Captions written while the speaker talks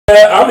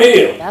I'm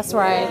healed. That's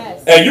right.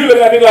 And you look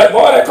at me like,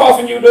 boy, that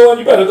coughing you doing,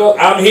 you better go.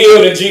 I'm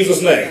healed in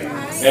Jesus' name.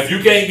 If you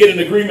can't get in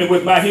agreement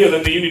with my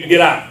healing, then you need to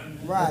get out.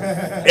 Right.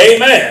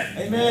 Amen.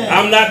 Amen.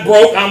 I'm not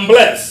broke, I'm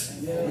blessed.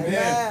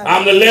 Amen.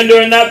 I'm the lender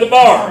and not the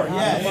borrower.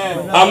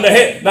 Yes. I'm the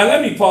head. Now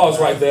let me pause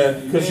right there,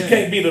 because you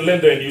can't be the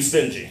lender and you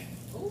stingy.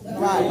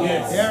 Right.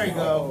 Yes. There we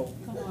go.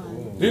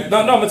 No,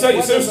 I'm going to tell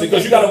you seriously,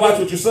 because you got to watch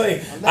what you're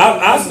saying.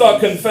 I start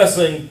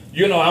confessing,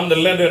 I'm the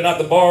lender and not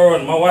the borrower,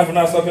 and my wife and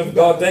I start confessing,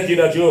 God, thank you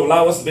that you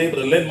allow us to be able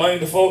to lend money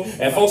to folks,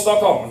 and folks start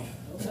calling.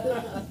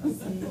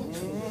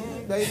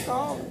 They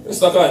call. They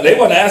start calling. They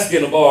wasn't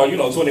asking to borrow,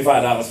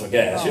 $25 for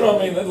gas. You know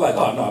what I mean? They're like,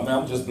 oh, no, man,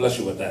 I'm just bless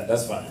you with that.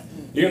 That's fine.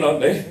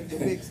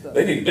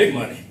 They need big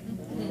money.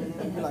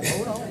 Like,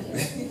 hold on.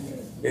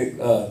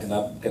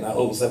 Can I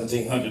hold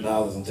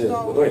 $1,700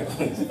 until? Wait.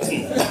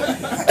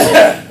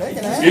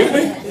 Excuse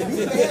me?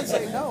 You can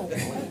say no.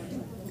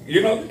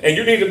 And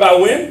you need to buy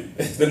when?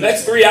 The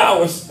next 3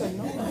 hours. So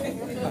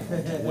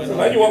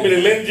now you want me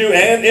to lend you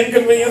and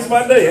inconvenience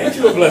my day? Ain't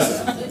you a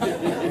blessing?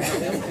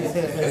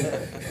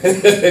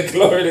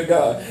 Glory to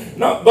God.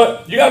 No,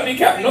 but you got to be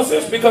careful. No,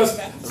 seriously, because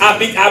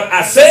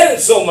I said it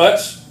so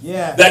much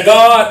that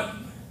God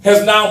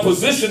has now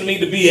positioned me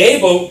to be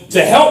able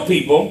to help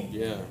people,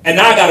 and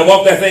now I got to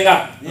walk that thing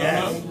out.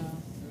 Yes.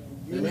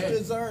 Use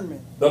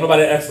discernment. Don't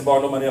nobody ask to borrow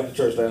no money after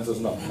church. The answer is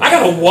no. I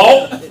got to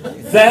walk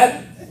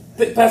that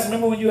thing. Pastor,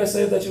 remember when you had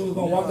said that you was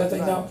going to walk that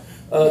thing down?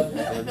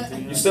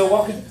 You still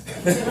walking?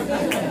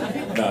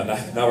 No,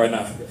 not right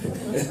now.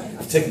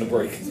 I'm taking a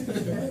break.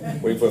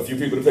 Wait for a few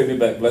people to pay me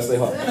back. Bless their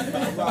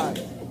heart.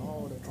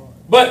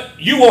 But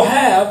you will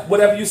have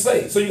whatever you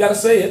say. So you got to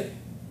say it.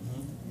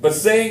 But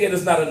saying it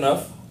is not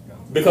enough.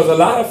 Because a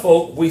lot of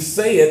folk, we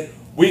say it,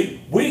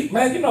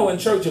 man, in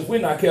church, if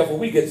we're not careful,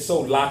 we get so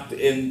locked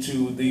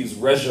into these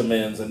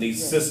regimens and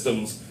these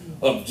systems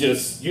of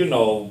just,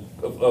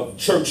 of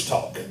church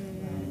talk.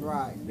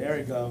 Right. There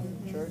you go.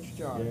 Church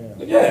jargon.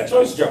 Yeah,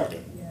 church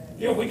jargon.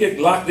 We get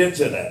locked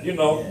into that,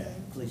 Yeah,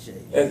 cliche.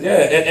 And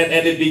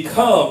it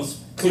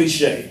becomes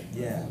cliche.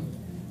 Yeah.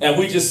 And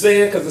we just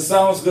say it because it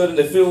sounds good and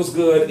it feels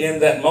good in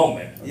that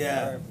moment.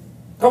 Yeah.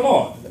 Come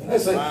on. They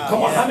say,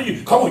 come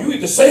on, you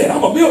need to say it.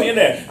 I'm a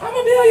millionaire. I'm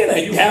a millionaire.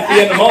 You happy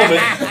in the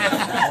moment.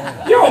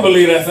 You don't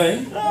believe that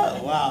thing.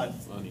 Oh, wow,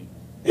 it's funny.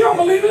 You don't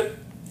believe it?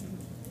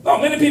 No,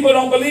 many people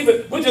don't believe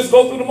it. We just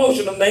go through the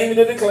motion of naming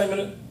it and claiming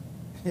it.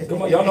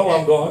 Come on, y'all know where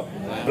I'm going.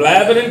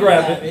 Blab it and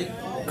grab it.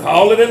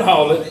 Call it and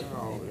haul it.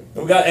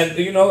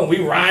 And we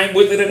rhyme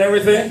with it and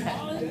everything.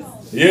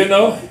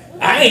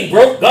 I ain't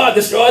broke. God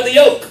destroyed the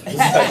yoke. Like,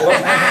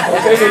 well,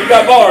 okay, so you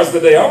got bars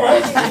today, all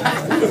right?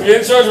 You're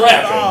in church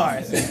rapping.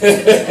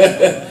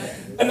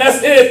 And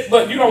that's it,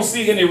 but you don't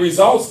see any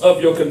results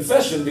of your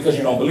confession because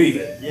you don't believe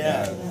it.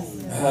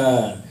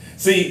 Yeah.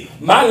 See,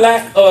 my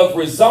lack of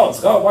results,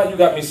 God, why you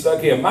got me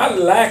stuck here? My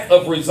lack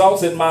of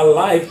results in my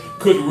life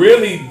could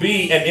really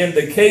be an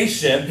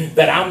indication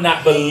that I'm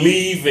not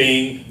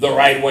believing the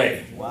right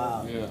way.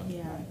 Wow. Yeah.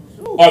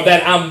 Or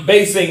that I'm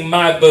basing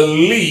my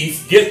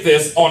belief, get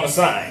this, on a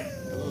sign.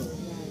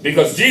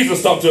 Because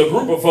Jesus talked to a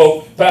group of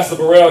folk, Pastor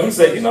Burrell, he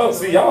said,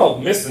 see, y'all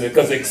missing it,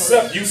 because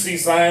except you see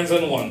signs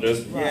and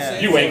wonders,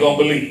 you ain't going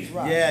to believe.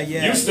 Yeah.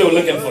 You still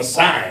looking for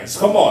signs.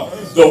 Come on.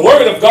 The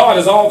Word of God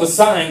is all the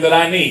sign that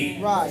I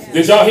need.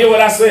 Did y'all hear what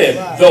I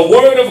said? The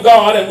Word of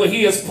God and what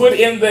He has put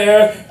in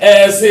there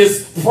as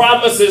His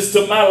promises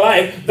to my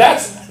life,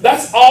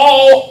 that's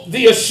all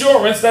the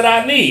assurance that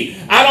I need.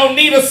 I don't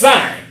need a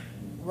sign.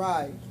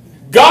 Right.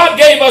 God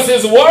gave us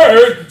His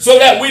Word so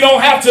that we don't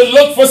have to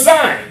look for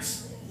signs.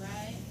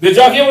 Did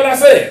y'all hear what I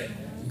said?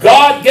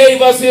 God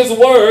gave us His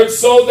Word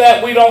so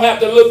that we don't have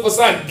to look for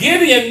signs.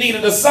 Gideon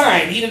needed a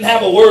sign. He didn't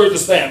have a word to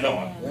stand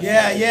on.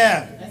 Yeah.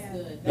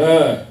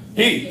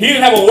 He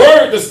didn't have a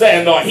word to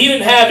stand on. He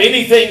didn't have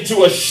anything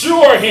to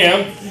assure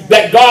him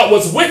that God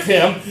was with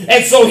him,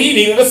 and so he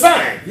needed a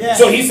sign. Yeah.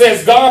 So he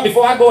says, God,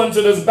 before I go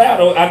into this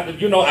battle, I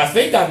know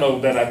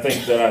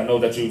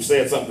that you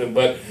said something,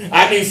 but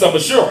I need some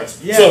assurance.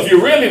 Yeah. So if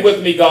you're really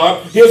with me,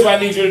 God, here's what I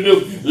need you to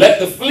do. Let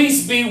the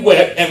fleece be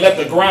wet and let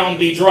the ground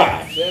be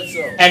dry.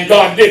 And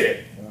God did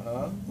it.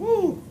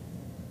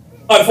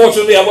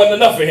 Unfortunately, I wasn't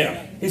enough for him.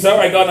 He said, all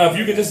right, God, now if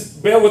you can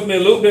just bear with me a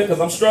little bit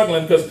because I'm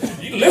struggling. Because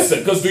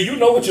do you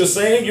know what you're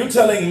saying? You're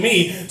telling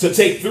me to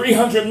take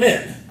 300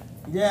 men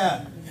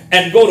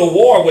and go to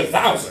war with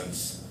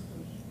thousands.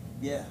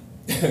 Yeah.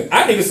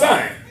 I need a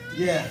sign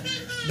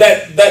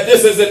that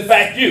this is in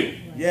fact you.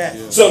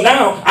 Yeah. So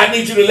now I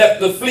need you to let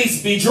the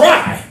fleece be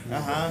dry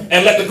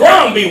and let the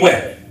ground be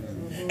wet.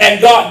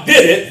 And God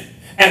did it.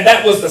 And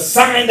that was the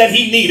sign that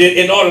he needed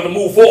in order to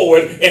move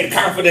forward in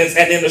confidence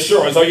and in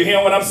assurance. Are you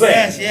hearing what I'm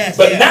saying? Yes.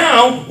 But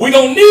now we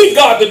don't need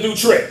God to do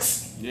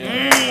tricks.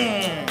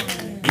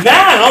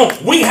 Now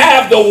we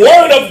have the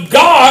Word of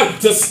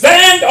God to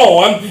stand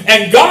on,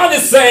 and God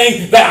is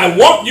saying that I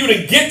want you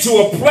to get to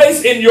a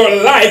place in your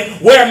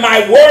life where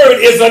my Word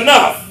is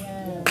enough.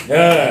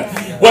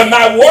 When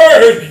my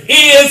word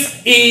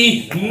is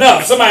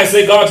enough. Somebody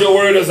say, God, your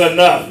word is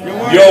enough.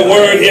 Your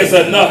word is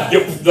enough.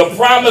 The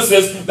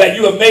promises that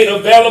you have made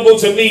available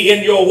to me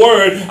in your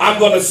word, I'm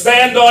going to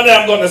stand on it.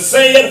 I'm going to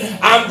say it.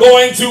 I'm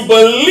going to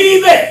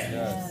believe it.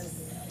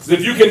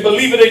 If you can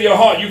believe it in your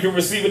heart, you can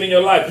receive it in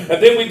your life.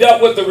 And then we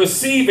dealt with the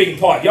receiving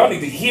part. Y'all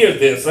need to hear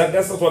this.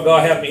 That's what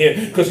God had me here,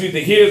 because you need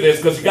to hear this,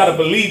 because you got to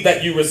believe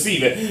that you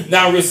receive it.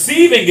 Now,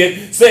 receiving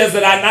it says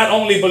that I not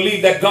only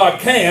believe that God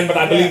can, but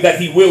I believe that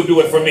he will do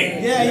it for me.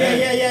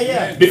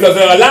 Yeah. Because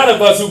there are a lot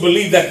of us who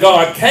believe that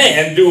God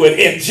can do it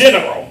in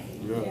general.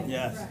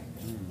 Yes.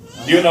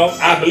 You know,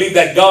 I believe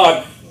that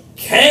God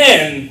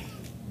can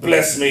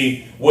bless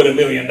me with $1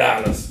 million.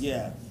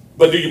 Yeah.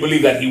 But do you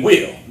believe that he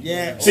will?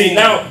 Yeah. See,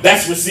 now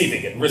that's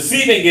receiving it.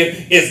 Receiving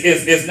it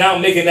is now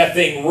making that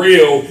thing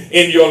real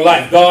in your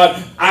life.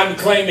 God, I'm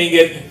claiming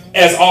it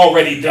as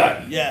already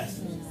done. Yes.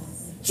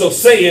 So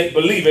say it,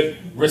 believe it,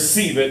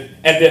 receive it,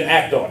 and then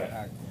act on it.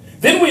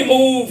 Then we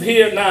move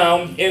here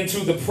now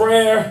into the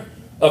prayer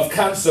of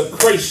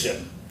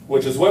consecration,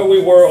 which is where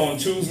we were on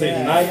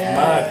Tuesday night.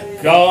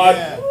 My God.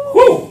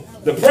 Whew.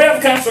 The prayer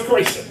of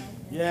consecration.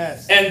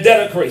 Yes. And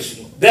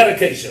dedication.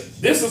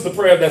 This is the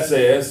prayer that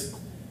says,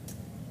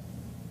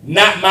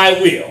 not my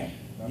will,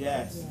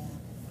 yes,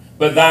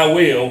 but thy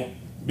will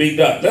be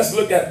done. Let's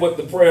look at what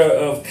the prayer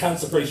of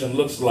consecration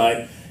looks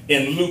like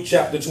in Luke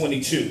chapter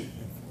 22.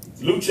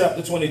 Luke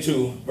chapter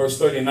 22, verse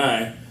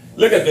 39.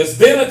 Look at this.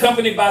 Then,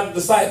 accompanied by the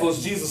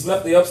disciples, Jesus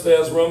left the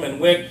upstairs room and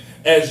went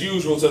as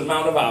usual to the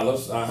Mount of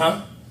Olives.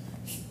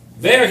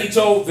 There he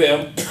told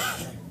them,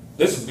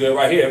 this is good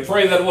right here,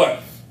 pray that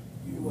what?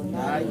 You will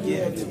not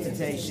give to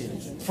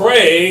temptation.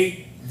 Pray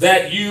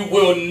that you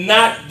will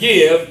not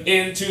give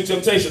into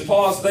temptation.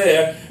 Pause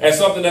there, and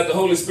something that the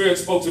Holy Spirit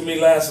spoke to me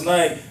last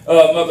night,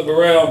 Mother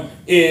Burrell,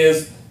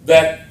 is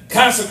that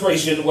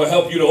consecration will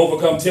help you to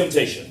overcome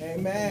temptation.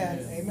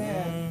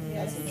 Amen.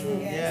 That's the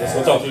truth. Let's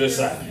go talk to this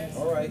side.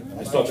 All right.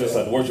 Let's talk to this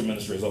side. The worship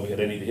ministry is over here.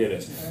 They need to hear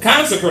this.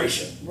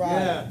 Consecration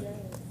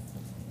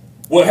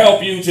will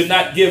help you to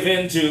not give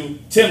in to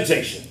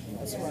temptation.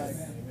 That's right.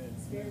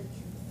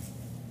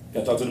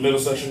 Can I talk to the middle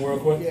section real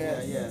quick?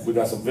 Yeah. We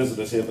got some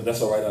visitors here, but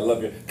that's all right. I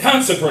love you.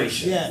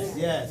 Consecration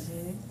Yes.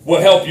 will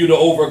help you to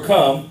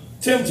overcome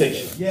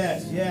temptation.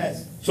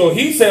 Yes. So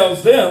he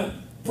tells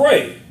them,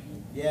 pray.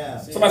 Yeah.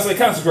 Somebody say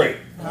consecrate.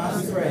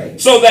 Consecrate.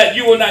 So that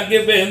you will not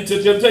give in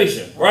to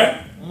temptation.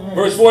 Right?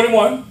 Verse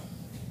 41.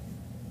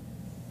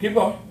 Keep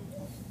going.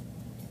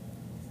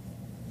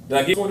 Did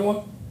I get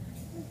 41?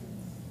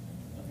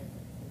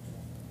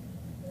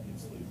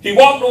 He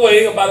walked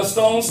away about a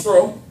stone's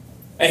throw,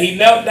 and he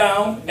knelt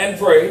down and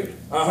prayed.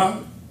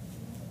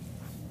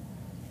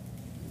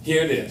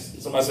 Here it is.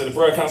 Somebody said the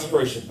prayer of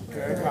consecration.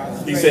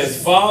 He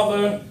says,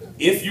 Father,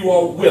 if you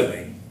are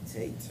willing,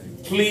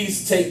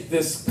 please take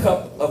this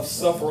cup of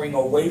suffering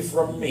away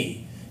from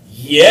me.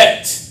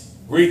 Yet,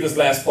 read this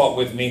last part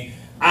with me,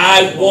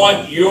 I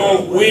want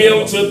your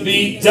will to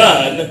be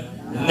done,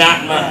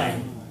 not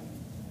mine.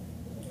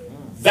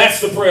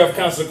 That's the prayer of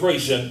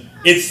consecration.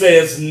 It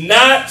says,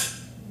 not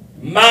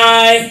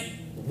my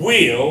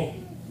will,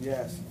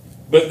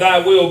 but thy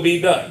will be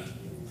done.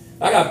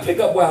 I got to pick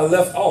up where I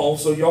left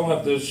off, so y'all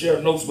have to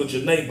share notes with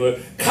your neighbor.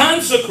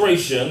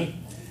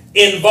 Consecration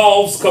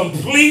involves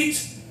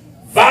complete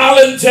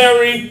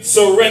voluntary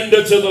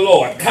surrender to the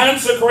Lord.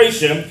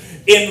 Consecration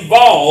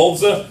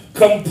involves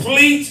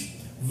complete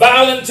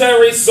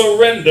voluntary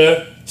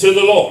surrender to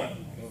the Lord.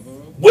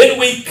 When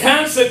we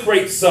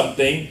consecrate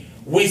something,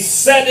 we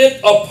set it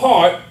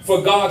apart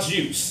for God's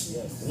use.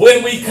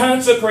 When we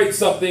consecrate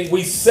something,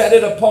 we set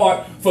it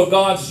apart for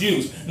God's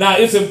use. Now,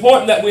 it's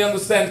important that we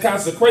understand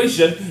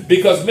consecration,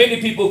 because many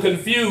people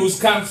confuse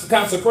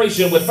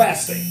consecration with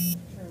fasting.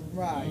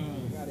 Right.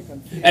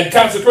 And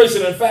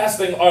consecration and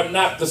fasting are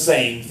not the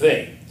same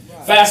thing.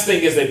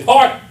 Fasting is a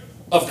part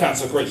of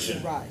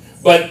consecration.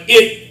 But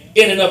it,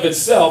 in and of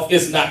itself,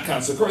 is not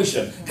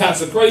consecration.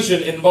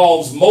 Consecration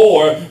involves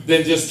more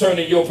than just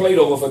turning your plate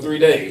over for 3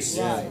 days.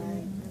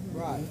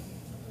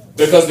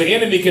 Because the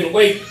enemy can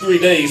wait 3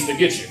 days to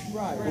get you.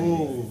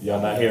 Ooh.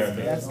 Y'all not hearing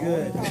me. That's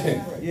good.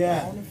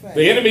 Yeah.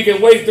 The enemy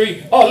can wait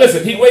 3. Oh,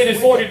 listen, he waited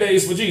 40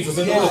 days for Jesus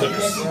in the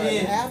wilderness. Yes, he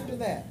did. After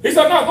that. He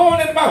said, no, go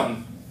on in the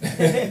mountain.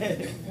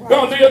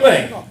 Go on, do your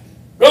thing.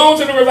 Go on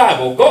to the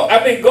revival. Go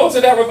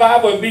to that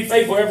revival and be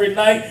faithful every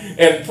night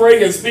and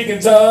pray and speak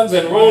in tongues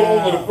and roll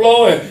over the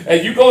floor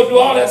and you go do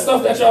all that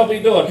stuff that y'all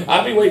be doing.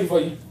 I'll be waiting for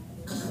you.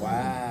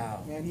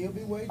 Wow. And he'll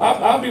be waiting.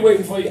 I'll be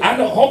waiting for you. I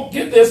know,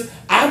 get this,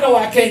 I know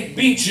I can't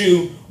beat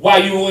you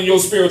while you're on your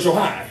spiritual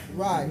high.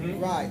 Right.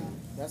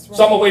 That's right.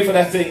 So I'm going to wait for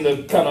that thing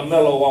to kind of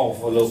mellow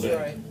off a little bit.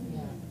 Right.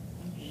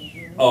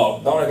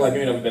 Oh, don't act like you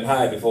ain't never been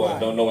high before and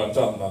don't know what I'm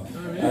talking about.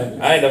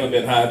 I ain't never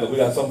been high, but we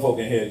got some folk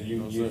in here.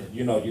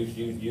 You know,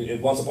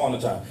 once upon a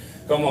time.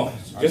 Come on,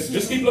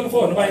 just keep looking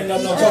forward. Nobody know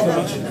I'm talking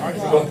about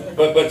you.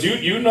 But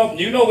you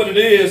know what it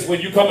is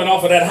when you coming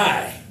off of that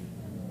high.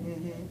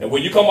 And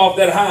when you come off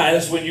that high,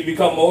 that's when you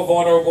become more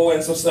vulnerable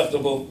and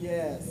susceptible.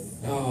 Yes.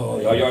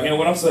 Oh, y'all hear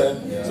what I'm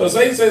saying? Yeah. So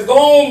Satan says, go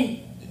on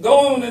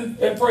Go on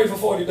and pray for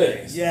 40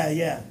 days.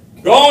 Yeah.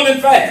 Go on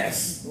and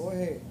fast. Go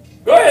ahead.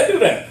 Go ahead and do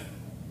that.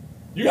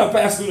 You got to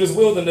pass through this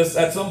wilderness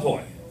at some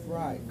point.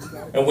 Right.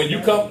 And when you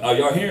come, are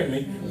y'all hearing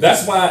me?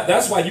 That's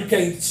why you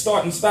can't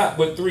start and stop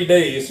with 3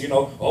 days. You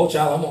know, oh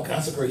child, I'm on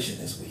consecration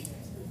this week.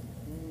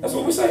 That's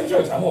what we say in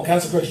church. I'm on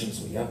consecration this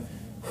week.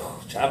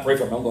 Child, pray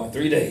for me. I'm going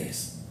 3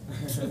 days.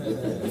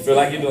 You feel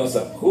like you're doing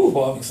something.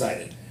 Boy, I'm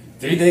excited.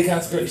 3-day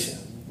consecration.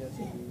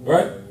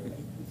 Right?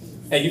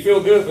 And you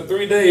feel good for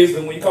 3 days,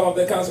 and when you come off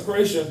that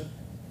consecration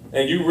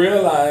and you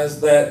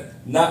realize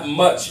that not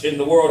much in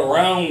the world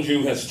around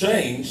you has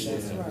changed,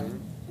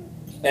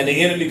 and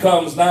the enemy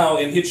comes now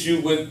and hits you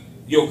with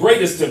your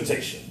greatest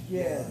temptation.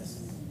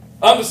 Yes.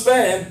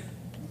 Understand,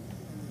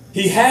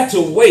 he had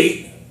to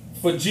wait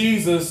for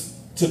Jesus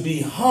to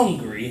be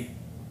hungry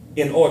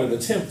in order to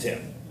tempt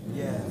him.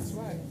 Yeah. That's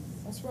right.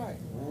 That's right.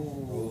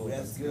 Ooh,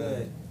 that's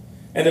good.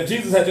 And if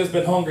Jesus had just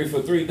been hungry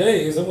for 3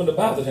 days, it wouldn't have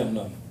bothered him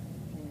none.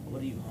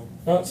 What are you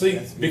hungry? See,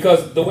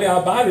 because the way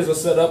our bodies are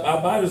set up,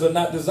 our bodies are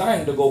not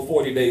designed to go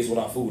 40 days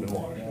without food and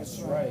water. That's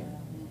right.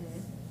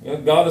 You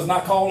know, God is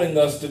not calling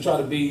us to try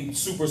to be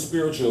super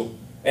spiritual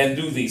and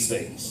do these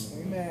things.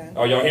 Amen.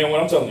 Are y'all hearing what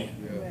I'm telling you?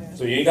 Amen.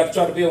 So you ain't got to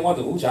try to be a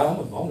wonder. Ooh, child,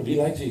 I want to be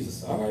like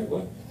Jesus. All right,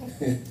 well.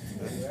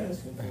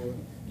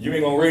 You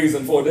ain't going to raise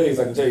in 4 days,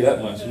 I can tell you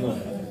that much. You know?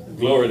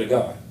 Glory to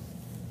God.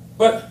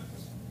 But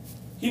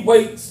he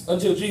waits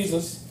until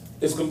Jesus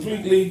is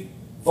completely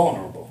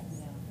vulnerable,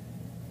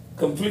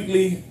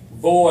 completely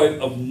void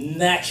of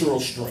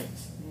natural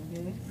strength,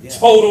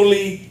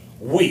 totally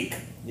weak.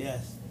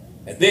 Yes.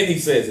 And then he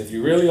says, if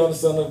you really are the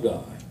Son of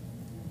God,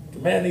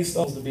 command these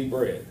stones to be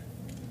bread.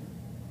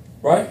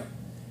 Right?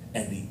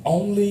 And the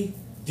only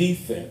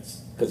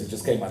defense, because it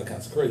just came out of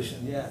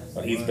consecration,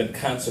 but he's been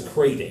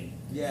consecrating.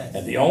 Yes.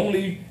 And the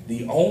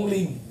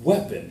only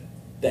weapon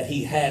that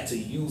he had to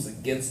use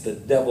against the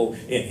devil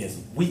in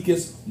his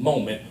weakest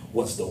moment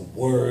was the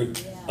word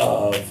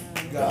of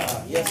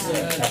God. Yes, sir.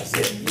 That's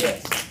it.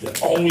 Yes. The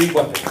only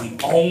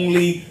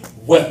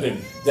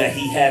weapon that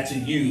he had to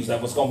use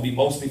that was going to be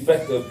most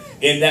effective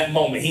in that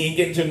moment. He ain't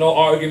getting to no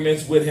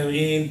arguments with him.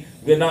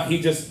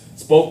 He just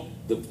spoke.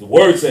 The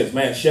word says,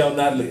 man shall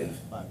not live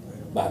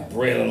by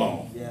bread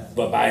alone,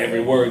 but by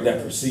every word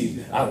that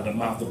proceeds out of the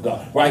mouth of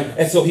God. Right?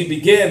 And so he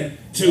began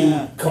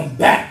to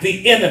combat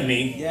the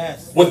enemy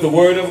with the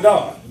word of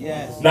God.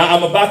 Yes. Now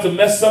I'm about to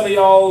mess some of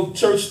y'all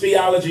church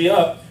theology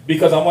up,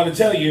 because I want to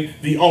tell you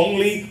the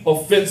only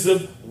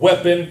offensive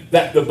weapon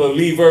that the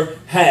believer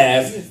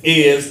has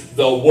is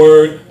the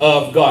word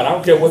of God. I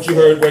don't care what you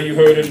heard, where you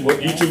heard it, what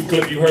YouTube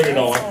clip you heard it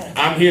on.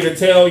 I'm here to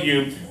tell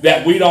you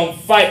that we don't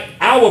fight.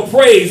 Our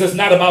praise is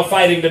not about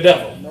fighting the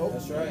devil. Nope.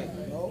 That's right.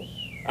 Nope.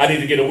 I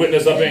need to get a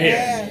witness up in here.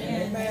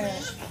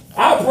 Amen.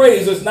 Our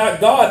praise is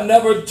not, God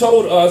never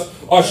told us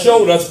or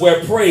showed us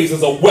where praise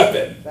is a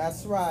weapon.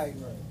 That's right.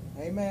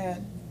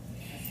 Amen.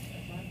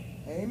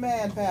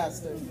 Amen,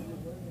 Pastor.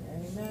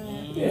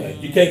 Yeah,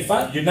 you can't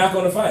find. You're not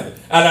going to find it,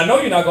 and I know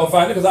you're not going to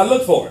find it because I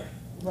looked for it.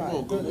 Right.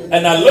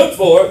 And I looked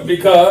for it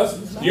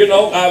because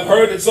I've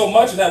heard it so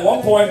much, and at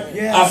one point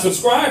I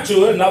subscribed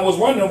to it, and I was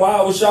wondering why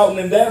I was shouting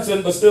and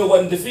dancing, but still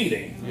wasn't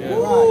defeating. Yeah.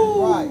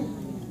 Right.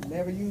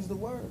 Never used the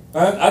word.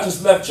 I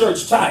just left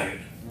church tired.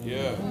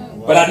 Yeah.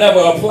 But I never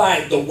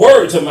applied the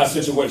word to my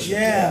situation.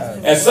 Yeah.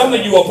 And some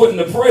of you are putting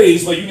the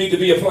praise where you need to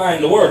be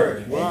applying the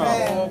word.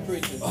 Wow.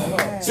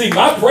 See,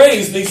 my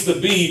praise needs to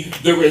be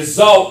the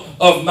result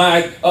of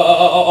my,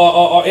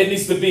 it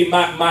needs to be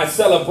my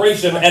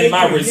celebration and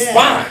my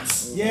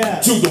response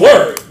to the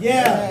word.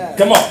 Yeah.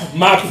 Come on.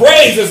 My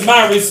praise is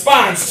my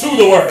response to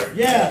the word.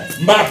 Yeah.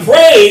 My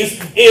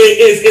praise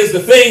is the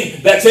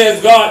thing that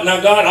says, God, now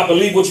God, I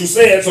believe what you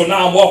said, so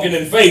now I'm walking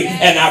in faith,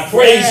 and I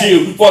praise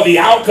you for the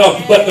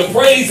outcome. But the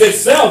praise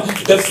itself,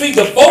 the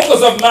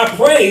focus of my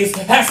praise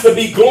has to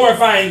be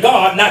glorifying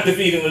God, not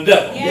defeating the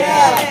devil.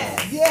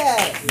 Yes.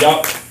 Yes.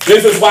 Y'all,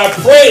 this is why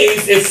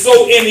praise is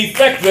so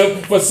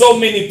ineffective for so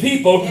many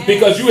people,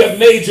 because you have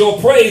made your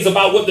praise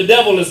about what the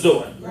devil is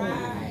doing.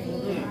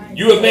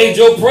 You have made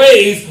your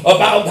praise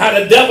about how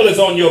the devil is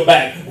on your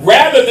back,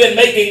 rather than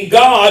making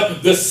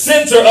God the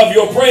center of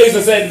your praise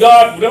and saying,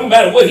 God, no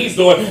matter what he's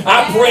doing,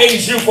 I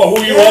praise you for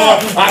who you are.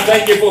 I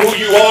thank you for who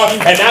you are.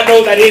 And I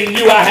know that in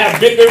you I have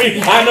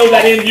victory. I know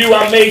that in you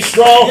I'm made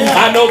strong.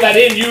 I know that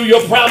in you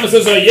your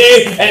promises are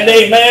yea and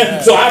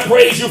amen. So I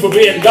praise you for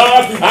being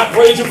God. I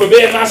praise you for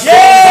being my strong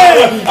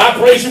power. I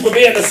praise you for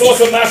being the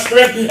source of my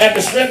strength and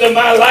the strength of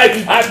my life.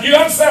 You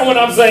understand what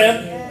I'm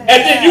saying?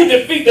 And then you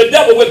defeat the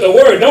devil with the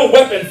word. No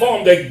weapon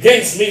formed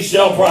against me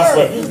shall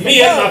prosper.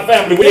 Me and my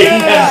family, we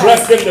have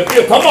blessed him to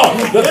feel. Come on.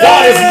 The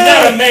God is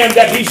not a man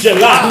that he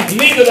should lie.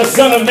 Neither the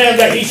son of man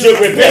that he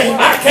should repent.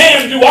 I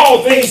can do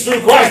all things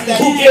through Christ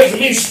who gives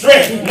me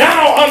strength.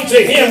 Now unto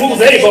him who's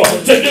able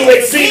to do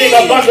exceeding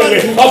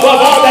abundantly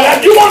above all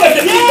that. You want to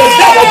defeat the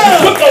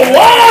devil? Put the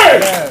word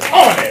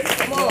on it.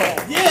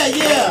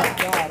 Yeah.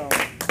 God on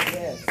it.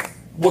 Yes.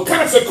 what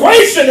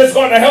consecration is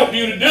going to help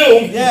you to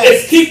do Yes.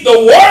 is keep the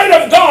word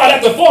of God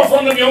at the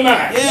forefront of your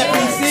mind. Yeah,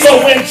 PC.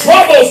 So when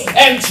troubles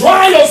and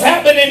trials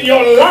happen in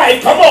your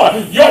life, come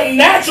on, your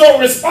natural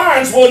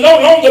response will no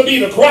longer be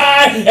the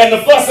cry and the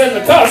fuss and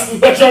the cuss,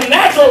 but your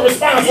natural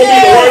response will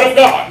be the word of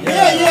God.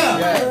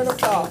 Yeah. Word of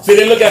God. See,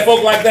 they look at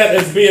folk like that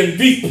as being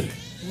deep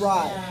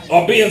Right.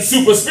 or being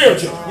super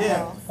spiritual.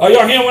 Yeah. Are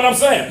y'all hearing what I'm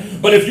saying?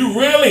 But if you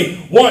really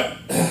want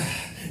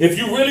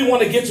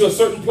to get to a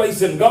certain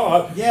place in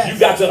God, Yes. you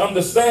got to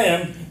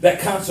understand that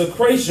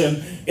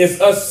consecration is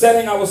us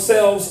setting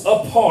ourselves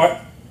apart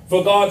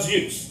for God's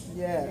use.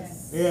 Yes.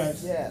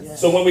 Yes. Yes.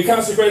 So when we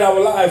consecrate our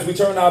lives, we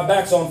turn our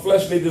backs on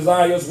fleshly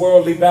desires,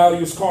 worldly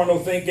values, carnal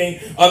thinking,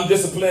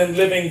 undisciplined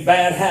living,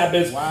 bad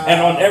habits, Wow.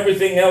 and on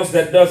everything else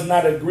that does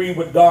not agree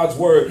with God's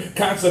word.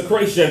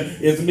 Consecration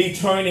is me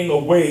turning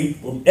away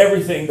from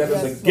everything that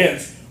is Yes,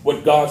 against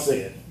what God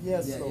said.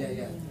 Yes, Yeah, Lord. yeah,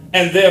 yeah.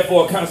 And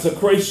therefore,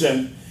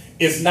 consecration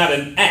is not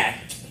an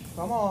act,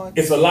 Come on.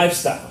 it's a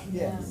lifestyle.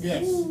 Yes.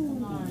 Yes.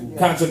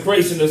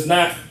 Consecration is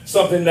not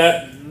something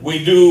that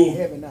we do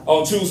Heavy now.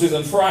 on Tuesdays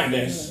and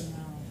Fridays.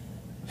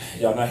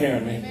 Y'all not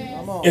hearing me?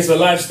 Come on. It's a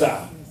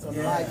lifestyle. It's a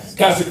life.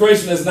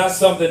 Consecration is not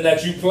something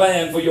that you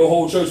plan for your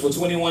whole church for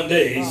 21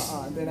 days.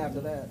 And then after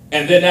that.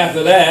 And then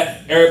after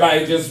that,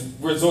 everybody just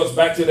resorts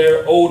back to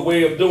their old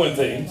way of doing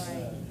things.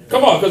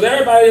 Come on, because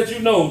everybody that you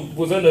know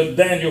was in the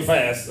Daniel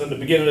fast at the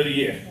beginning of the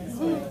year.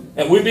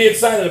 And we'd be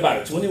excited about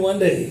it. 21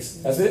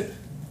 days. That's it.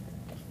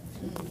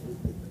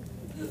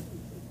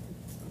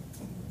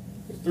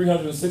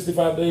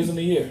 365 days in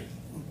a year.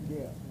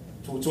 Yeah.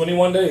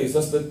 21 days.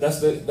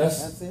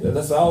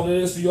 That's all it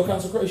is to your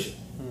consecration.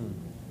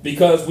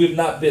 Because we've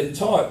not been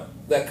taught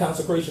that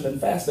consecration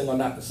and fasting are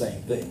not the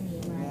same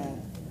thing.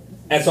 Amen.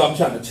 And so I'm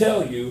trying to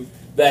tell you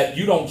that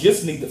you don't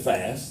just need to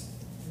fast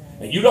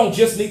and you don't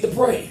just need to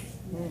pray.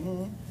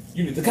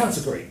 You need to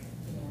consecrate.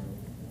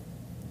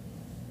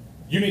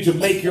 You need to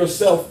make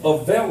yourself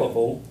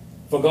available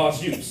for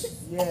God's use.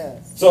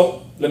 Yes.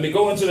 So let me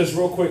go into this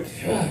real quick.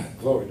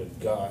 Glory to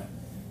God.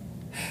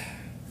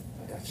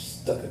 I got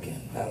stuck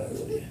again.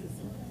 Hallelujah.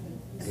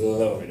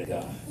 Glory to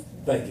God.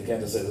 Thank you.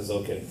 Candace says it's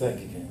okay.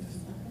 Thank you, Candace.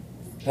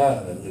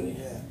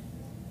 Hallelujah.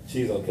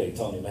 She's okay.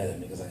 Tony mad at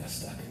me because I got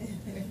stuck.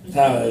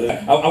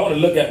 Hallelujah. I want to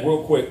look at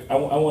real quick. I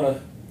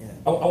want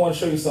to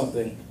show you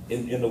something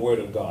in the Word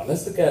of God.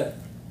 Let's look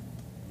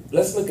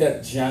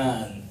at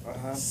John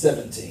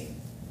 17.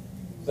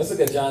 Let's look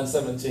at John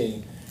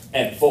 17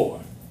 and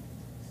 4.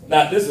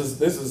 Now this is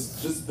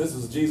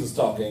Jesus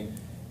talking,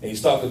 and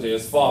he's talking to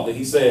his Father.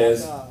 He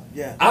says,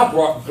 Yeah. I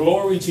brought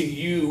glory to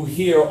you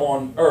here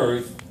on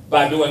earth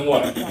by doing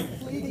what?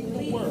 Completing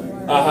the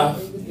word.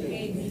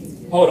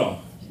 Hold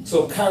on.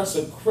 So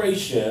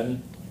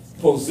consecration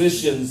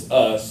positions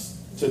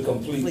us to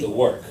complete the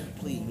work.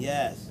 Complete.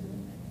 Yes.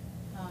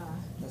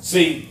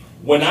 See,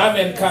 when I'm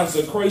in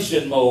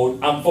consecration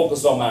mode, I'm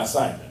focused on my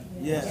assignment.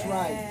 Yes. That's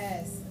right.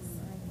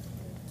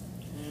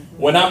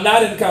 When I'm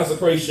not in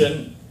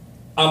consecration,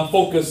 I'm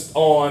focused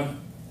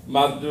on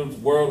my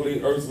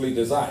worldly, earthly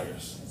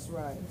desires. That's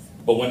right.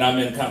 But when I'm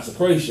in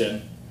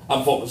consecration,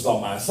 I'm focused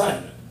on my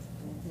assignment.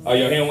 Are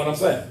you hearing what I'm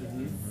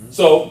saying?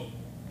 So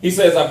he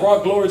says, I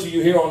brought glory to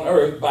you here on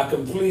earth by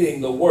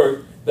completing the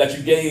work that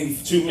you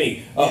gave to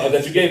me,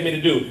 that you gave me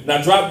to do.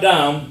 Now drop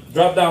down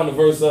to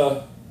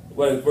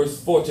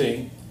verse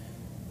 14.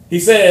 He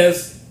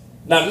says,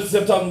 now this is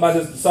him talking about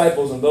his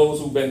disciples and those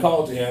who've been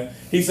called to him.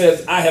 He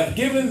says, I have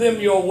given them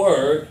your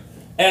word,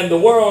 and the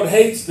world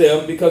hates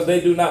them because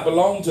they do not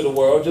belong to the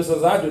world, just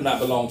as I do not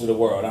belong to the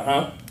world.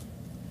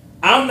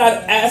 I'm not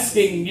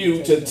asking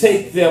you to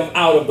take them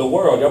out of the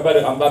world.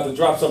 I'm about to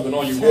drop something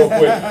on you real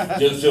quick.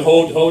 Just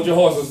hold your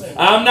horses.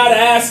 I'm not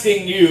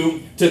asking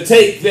you to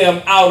take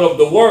them out of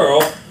the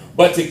world,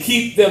 but to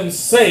keep them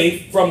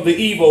safe from the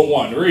evil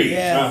one. Read.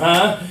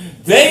 Yeah.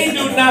 They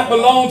do not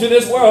belong to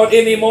this world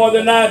any more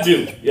than I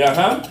do.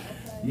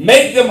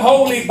 Make them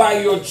holy by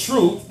your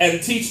truth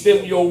and teach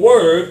them your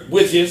word,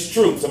 which is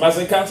truth. Somebody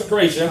say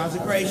consecration.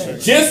 Consecration.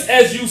 Just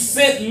as you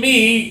sent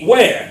me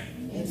where?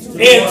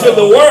 Into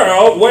the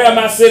world. Where am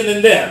I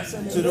sending them?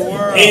 To the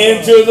world.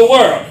 Into the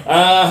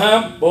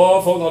world.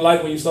 Boy, folks don't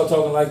like when you start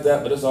talking like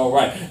that, but it's all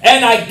right.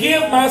 And I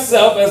give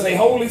myself as a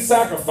holy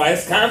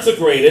sacrifice,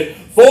 consecrated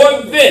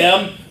for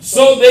them,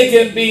 so they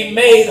can be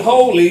made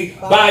holy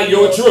by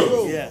your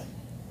truth. Yeah.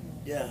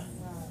 Yeah.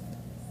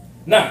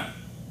 Now,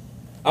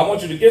 I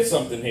want you to get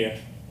something here.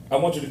 I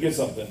want you to get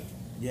something.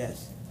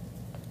 Yes.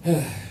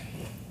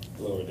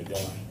 Glory to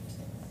God.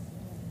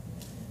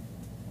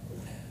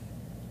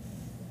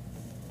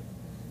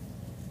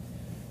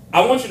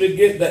 I want you to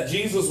get that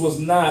Jesus was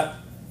not,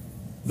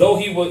 though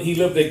he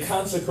lived a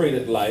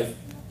consecrated life,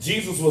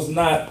 Jesus was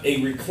not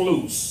a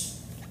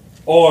recluse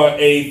or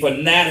a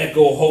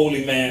fanatical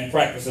holy man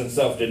practicing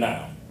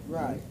self-denial.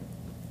 Right.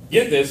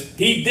 Get this,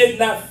 he did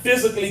not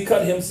physically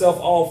cut himself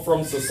off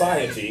from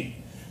society,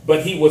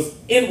 but he was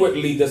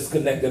inwardly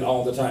disconnected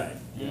all the time.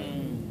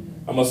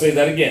 I'm going to say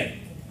that again.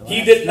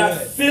 He did not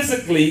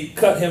physically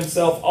cut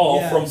himself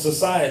off from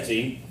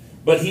society,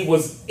 but he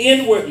was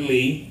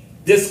inwardly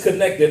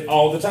disconnected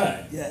all the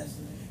time. Yes.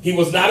 He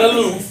was not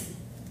aloof,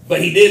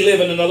 but he did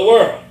live in another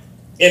world.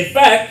 In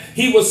fact,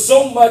 he was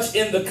so much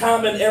in the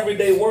common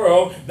everyday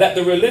world that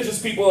the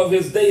religious people of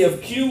his day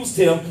accused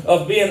him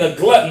of being a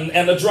glutton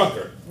and a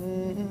drunkard.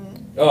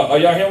 Are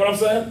y'all hearing what I'm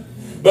saying?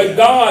 But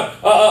God,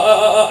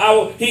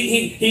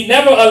 he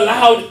never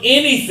allowed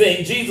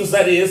anything, Jesus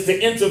that is, to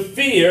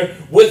interfere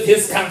with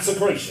his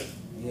consecration.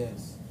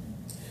 Yes.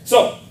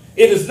 So,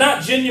 it is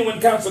not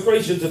genuine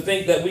consecration to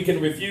think that we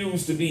can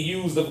refuse to be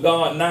used of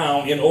God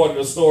now in order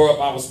to store up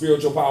our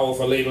spiritual power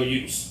for later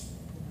use.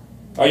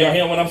 Are y'all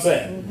hearing what I'm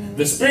saying?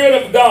 The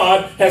Spirit of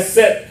God has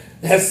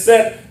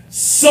set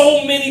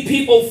so many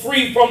people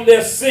free from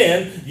their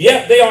sin,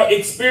 yet they are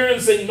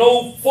experiencing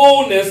no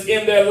fullness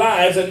in their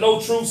lives and no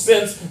true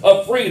sense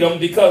of freedom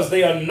because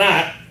they are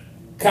not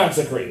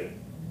consecrated.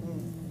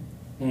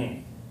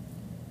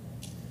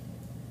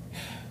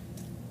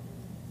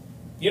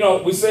 You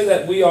know, we say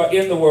that we are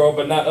in the world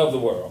but not of the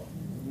world.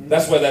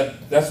 That's where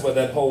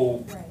that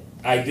whole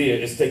idea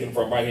is taken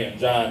from right here in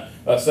John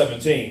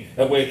 17.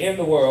 That we're in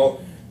the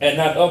world and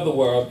not of the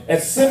world.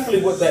 And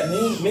simply what that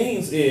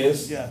means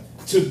is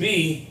to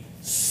be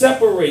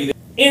separated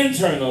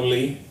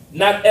internally,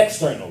 not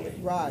externally.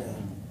 Right.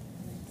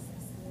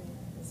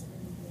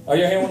 Are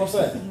you hearing what I'm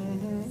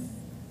saying?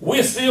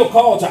 We're still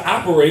called to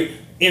operate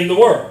in the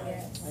world.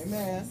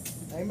 Amen.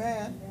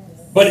 Amen.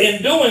 But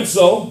in doing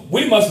so,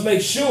 we must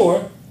make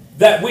sure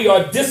that we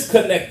are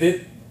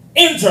disconnected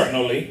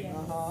internally,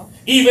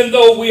 even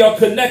though we are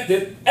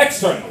connected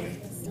externally.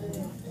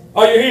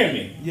 Are you hearing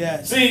me?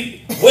 Yes.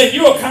 See, when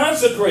you're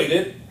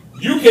consecrated,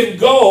 you can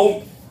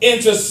go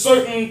into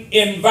certain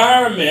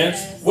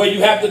environments where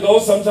you have to go.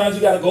 Sometimes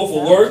you got to go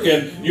for work,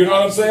 and you know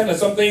what I'm saying? And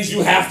some things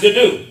you have to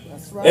do.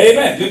 That's right.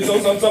 Amen.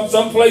 So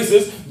some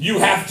places you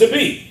have to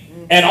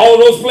be. And all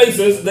those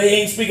places, they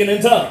ain't speaking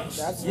in tongues.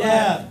 That's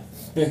right.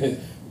 Yeah.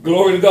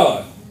 Glory to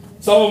God.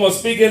 Some of them are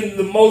speaking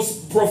the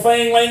most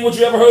profane language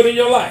you ever heard in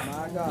your life.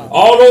 My God.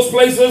 All those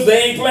places,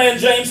 they ain't playing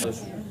James.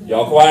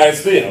 Y'all quiet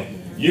still.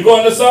 You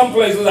going to some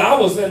places. I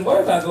was in,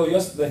 where did I go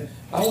yesterday?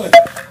 I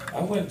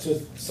went to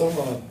some,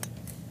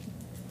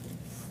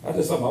 I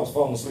did something. I was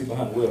falling asleep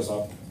behind the wheel,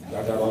 so I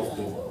got off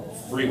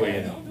the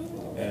freeway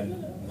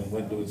and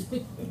went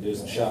and did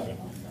some shopping.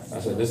 I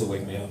said, this will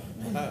wake me up.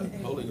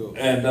 Holy Ghost.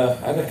 And I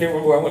can't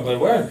remember where I went,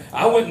 but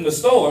I went in the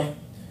store,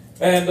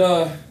 and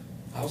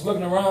I was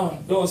looking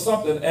around doing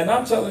something, and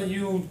I'm telling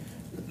you,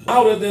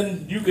 louder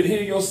than you could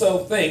hear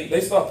yourself think,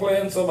 they start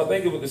playing some. I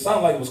think it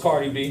sounded like it was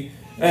Cardi B,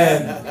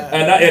 and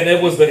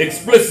it was the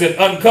explicit,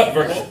 uncut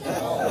version.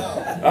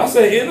 I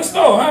said, in the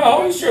store, huh?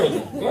 All these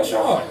children, bless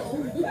your heart.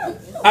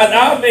 And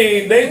I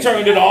mean, they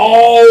turned it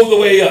all the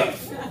way up,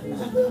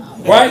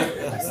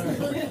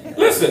 right?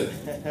 Listen,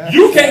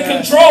 you can't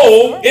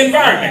control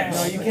environments.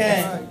 No, you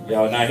can't.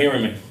 Y'all not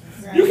hearing me.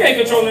 You can't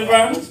control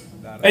environments,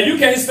 and you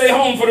can't stay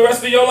home for the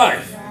rest of your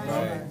life,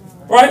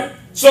 right?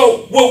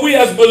 So what we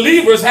as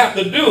believers have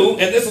to do,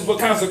 and this is what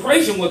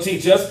consecration will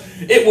teach us,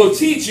 it will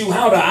teach you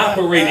how to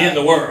operate in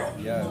the world.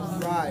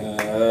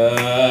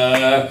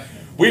 Right.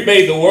 We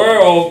made the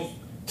world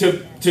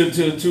to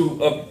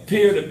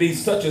appear to be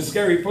such a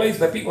scary place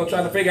that people are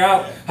trying to figure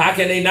out how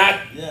can they not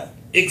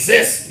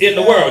exist in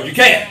the world. You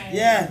can't.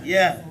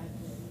 Yeah.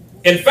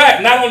 In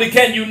fact, not only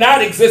can you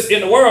not exist in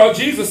the world,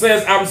 Jesus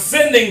says, I'm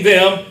sending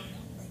them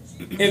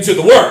into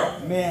the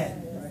world. Man.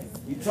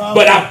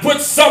 But I put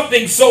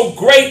something so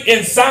great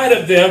inside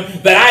of them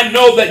that I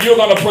know that you're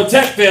going to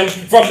protect them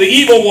from the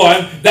evil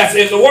one that's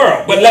in the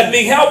world. But let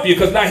me help you,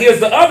 because now here's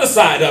the other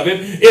side of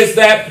it, is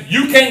that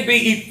you can't be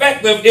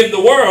effective in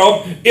the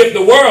world if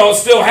the world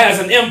still has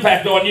an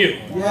impact on you.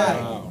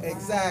 Yeah,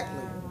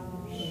 exactly.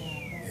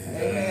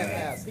 Amen,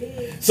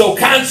 Pastor. So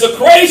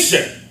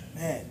consecration.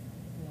 Man.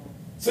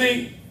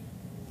 See,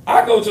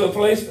 I go to a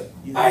place,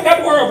 I ain't got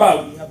to worry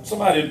about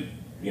somebody,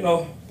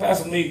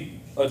 passing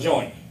me a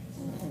joint.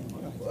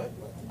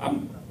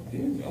 I'm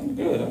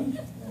good. I don't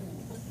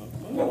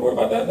got to worry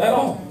about that at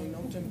all.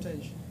 No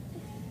temptation.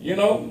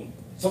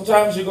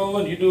 Sometimes you go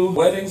and you do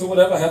weddings or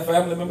whatever, have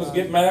family members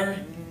get married,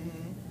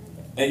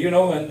 and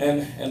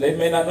and they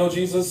may not know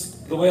Jesus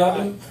the way I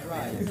do.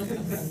 Right.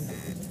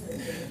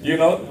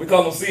 We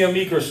call them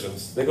CME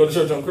Christians. They go to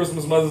church on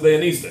Christmas, Mother's Day,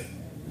 and Easter,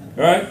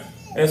 right?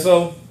 And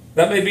so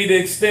that may be the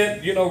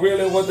extent,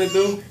 really what they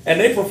do, and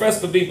they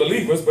profess to be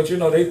believers, but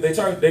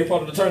they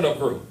part of the turn-up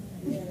crew.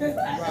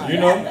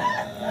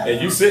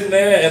 And you sitting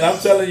there, and I'm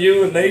telling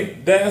you, and they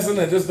dancing,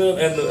 and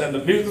and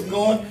the music's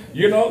going.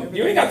 You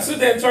ain't got to sit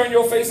there and turn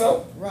your face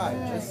up. Right.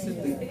 Just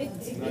sit there.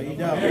 No, you You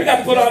don't. ain't got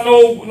to put out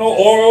no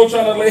oil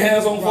trying to lay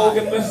hands on folk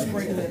and this.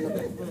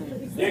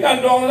 You ain't got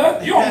to do all of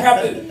that. You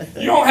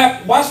don't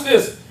have. Watch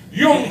this.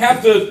 You don't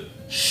have to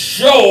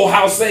show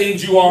how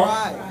saved you are.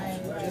 Right.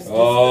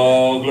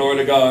 Oh, glory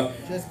to God.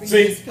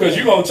 See, because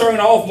you're going to turn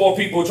off more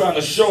people trying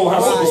to show how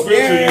super Right.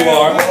 spiritual you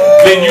are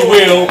than you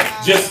will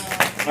just.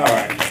 All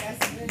right.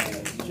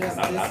 Just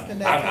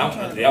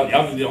disconnect Y'all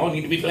don't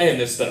need to be playing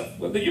this stuff.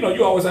 But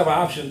you always have an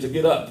option to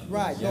get up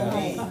Right. Go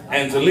home.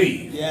 and to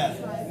leave. Yeah.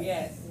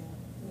 Yes.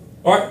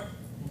 All right.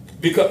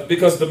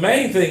 Because the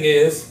main thing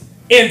is,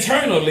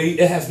 internally,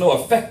 it has no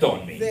effect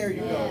on me. There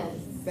you go.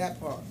 That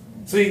part.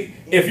 See,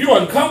 if you're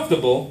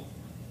uncomfortable,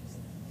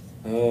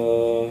 Come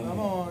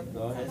on.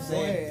 Go ahead,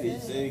 say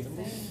it. See?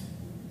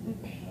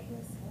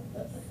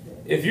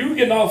 if you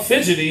getting all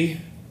fidgety,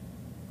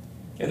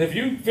 and if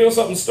you feel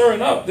something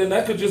stirring up, then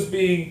that could just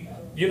be,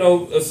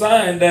 a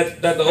sign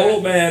that the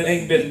old man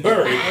ain't been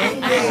buried.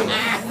 Ain't dead.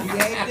 He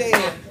ain't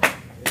dead.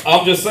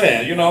 I'm just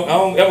saying, I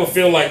don't ever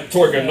feel like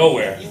twerking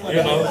nowhere,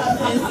 The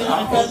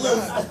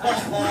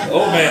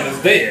old man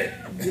is dead.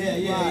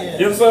 Yeah.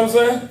 You know what I'm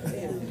saying?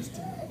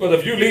 But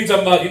if you leave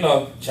talking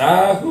about,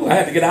 child, I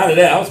had to get out of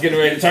that. I was getting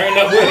ready to turn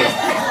up with it.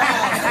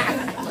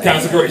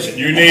 Consecration.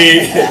 You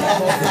need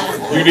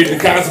to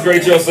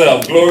consecrate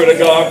yourself. Glory to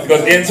God.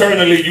 Because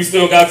internally you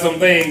still got some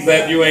things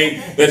that you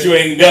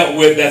ain't dealt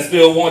with that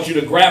still want you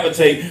to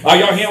gravitate. Are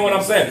y'all hearing what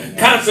I'm saying?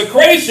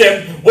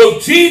 Consecration will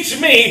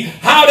teach me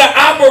how to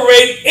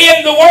operate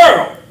in the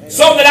world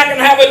so that I can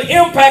have an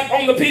impact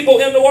on the people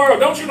in the world.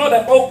 Don't you know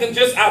that folk can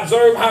just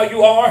observe how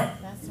you are?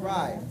 That's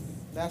right.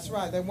 That's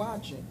right. They're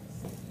watching.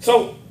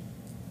 So,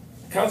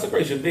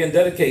 consecration, being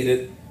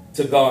dedicated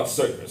to God's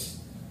service.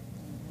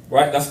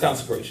 Right? That's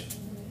consecration.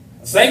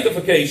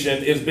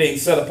 Sanctification is being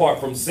set apart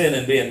from sin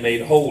and being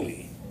made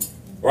holy.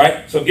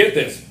 Right? So get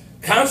this.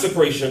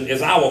 Consecration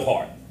is our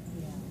part.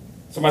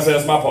 Somebody say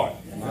that's my part.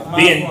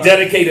 Being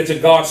dedicated to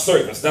God's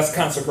service. That's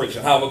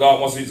consecration. However God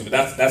wants to use it.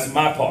 But that's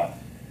my part.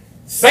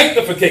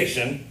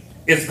 Sanctification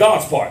is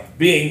God's part.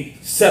 Being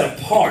set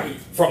apart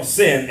from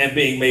sin and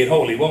being made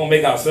holy. We don't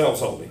make ourselves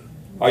holy.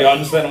 Are y'all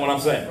understanding what I'm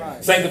saying?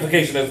 Right.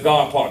 Sanctification is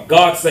God's part.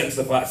 God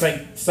sanctifies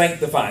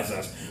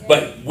us.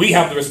 But we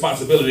have the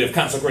responsibility of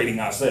consecrating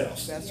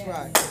ourselves. That's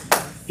right.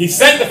 He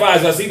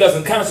sanctifies us. He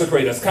doesn't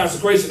consecrate us.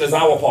 Consecration is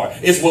our part.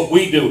 It's what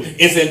we do.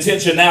 It's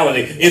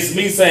intentionality. It's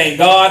me saying,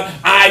 God,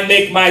 I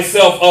make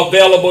myself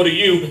available to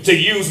you to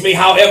use me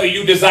however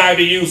you desire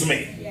to use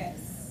me. Yes.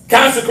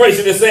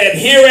 Consecration is saying,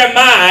 here am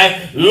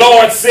I,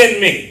 Lord,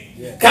 send me.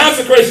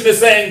 Consecration is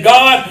saying,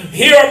 God,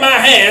 here are my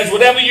hands.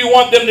 Whatever you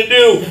want them to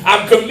do,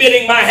 I'm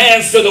committing my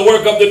hands to the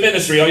work of the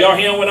ministry. Are y'all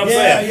hearing what I'm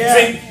saying? Yeah.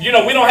 See,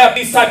 we don't have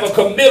these type of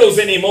committals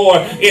anymore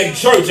in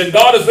church. And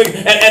God is looking,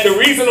 and the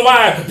reason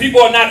why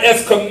people are not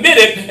as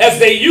committed as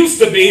they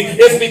used to be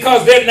is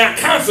because they're not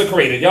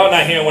consecrated. Y'all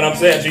not hearing what I'm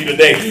saying to you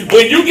today.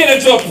 When you get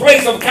into a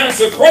place of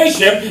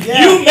consecration,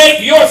 you make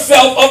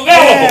yourself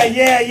available.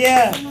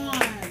 Yeah.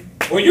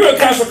 When you're in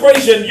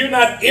consecration, you're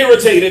not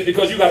irritated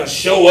because you got to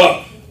show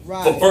up.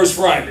 Right. For First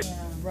Friday.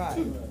 Right.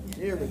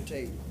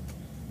 Irritated.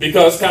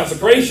 Because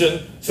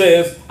consecration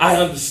says, I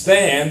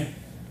understand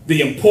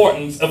the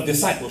importance of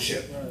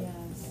discipleship.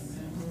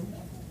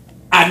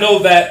 I know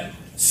that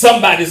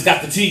somebody's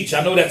got to teach.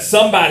 I know that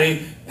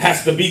somebody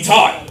has to be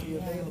taught.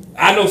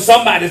 I know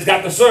somebody's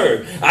got to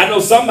serve. I know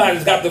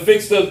somebody's got to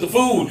fix the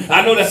food.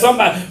 I know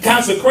that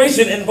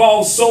consecration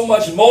involves so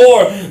much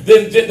more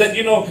than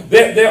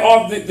there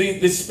are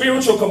the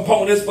spiritual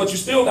components, but you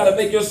still got to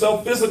make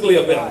yourself physically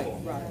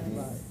available. Right.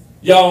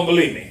 Y'all don't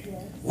believe me.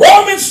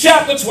 Romans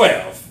chapter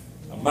 12.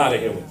 I'm out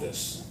of here with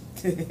this.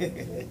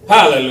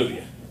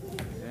 Hallelujah.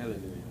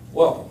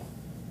 Welcome.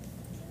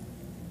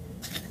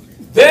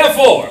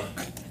 Therefore,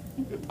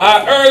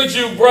 I urge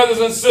you, brothers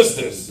and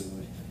sisters,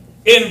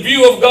 in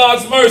view of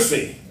God's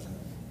mercy,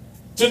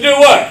 to do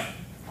what?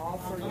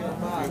 Offer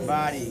your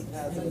body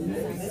as a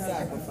living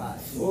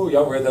sacrifice. Oh,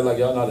 y'all read that like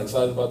y'all not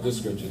excited about this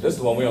scripture. This is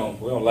the one we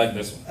don't like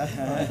this one.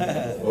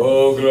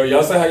 Oh, glory.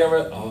 Y'all say how y'all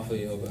read? Offer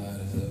your body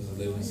as a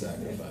living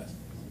sacrifice.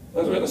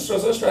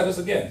 Let's try this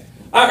again.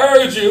 I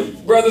urge you,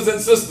 brothers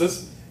and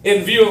sisters,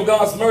 in view of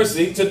God's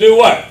mercy, to do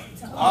what?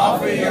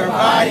 Offer your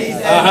bodies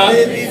as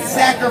living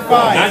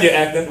sacrifice. Now you're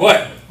acting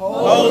what?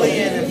 Holy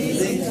and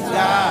pleasing to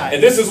God.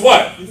 And this is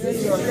what? This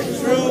is your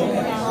true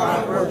and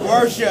proper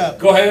worship.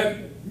 Go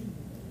ahead.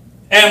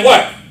 And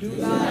what? Do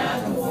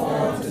not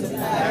conform to the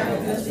pattern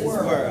of this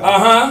world,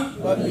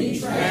 But be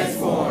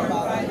transformed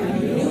by the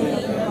renewing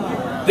of your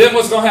mind. Then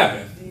what's going to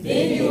happen?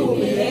 Then you will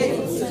be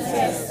able to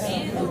test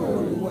and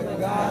prove what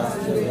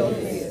God's will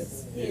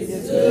is.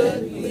 His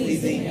good,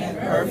 pleasing, and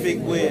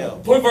Perfect will.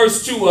 Put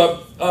verse 2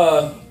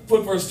 up.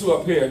 Put verse 2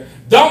 up here.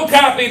 Don't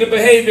copy the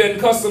behavior and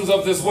customs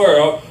of this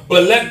world,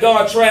 but let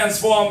God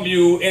transform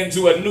you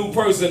into a new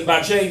person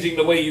by changing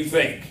the way you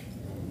think.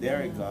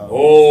 There you go.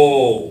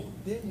 Oh.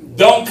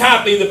 Don't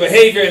copy the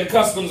behavior and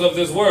customs of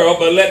this world,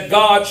 but let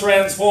God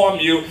transform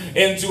you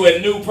into a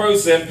new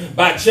person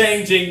by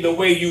changing the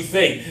way you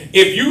think.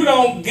 If you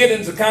don't get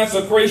into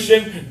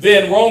consecration,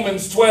 then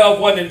Romans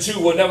 12:1-2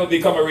 will never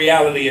become a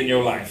reality in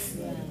your life.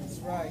 That's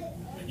right.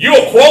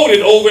 You'll quote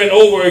it over and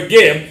over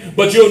again,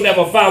 but you'll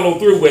never follow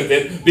through with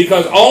it,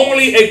 because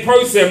only a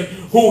person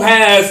who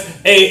has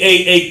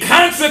a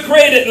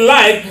consecrated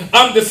life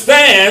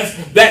understands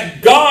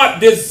that God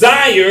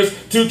desires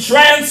to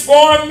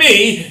transform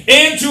me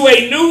into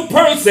a new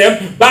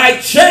person by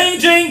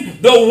changing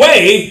the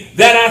way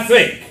that I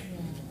think.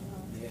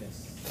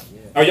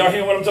 Are y'all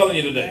hearing what I'm telling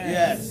you today?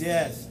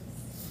 Yes.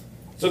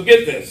 So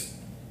get this.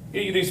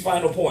 Give you these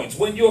final points.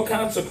 When you're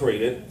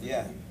consecrated,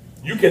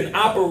 You can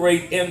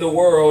operate in the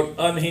world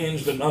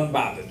unhinged and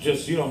unbothered.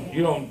 Just you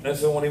don't that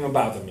won't even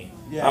bother me.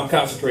 Yeah. I'm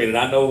consecrated.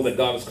 I know that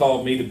God has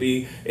called me to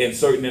be in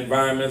certain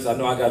environments. I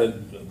know I got to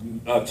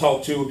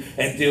talk to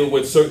and deal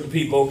with certain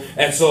people.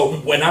 And so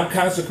when I'm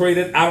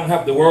consecrated, I don't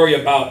have to worry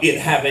about it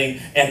having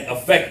an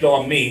effect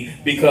on me,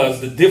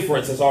 because the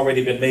difference has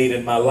already been made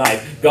in my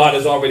life. God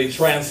has already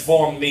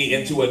transformed me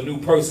into a new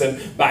person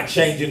by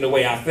changing the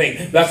way I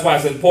think. That's why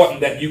it's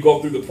important that you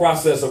go through the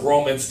process of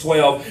Romans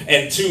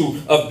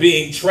 12:2 of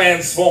being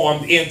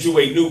transformed into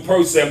a new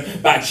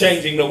person by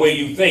changing the way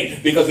you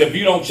think. Because if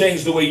you don't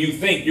change the way you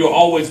think, you're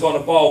always going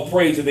to fall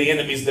prey to the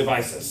enemy's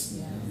devices.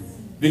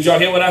 Did y'all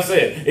hear what I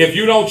said? If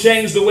you don't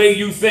change the way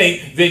you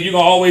think, then you're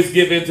going to always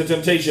give in to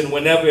temptation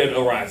whenever it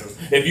arises.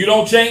 If you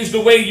don't change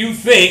the way you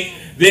think,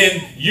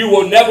 then you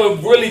will never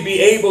really be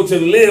able to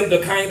live the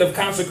kind of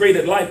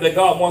consecrated life that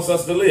God wants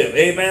us to live.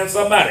 Amen,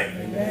 somebody?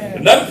 Amen.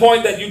 Another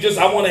point that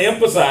I want to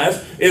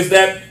emphasize is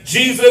that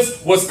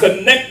Jesus was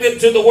connected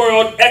to the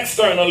world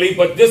externally,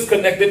 but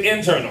disconnected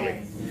internally.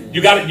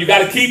 You got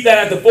to keep that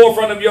at the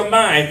forefront of your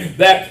mind,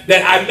 that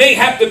I may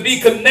have to be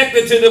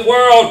connected to the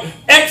world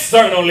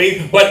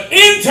externally, but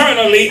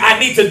internally I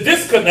need to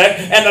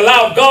disconnect and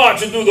allow God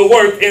to do the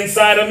work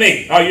inside of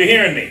me. Are you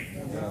hearing me?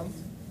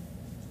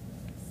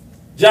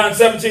 John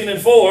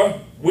 17:4,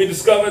 we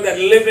discover that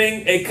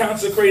living a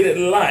consecrated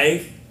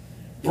life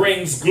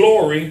brings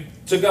glory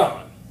to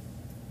God.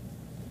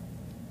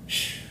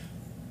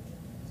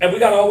 And we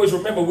got to always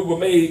remember we were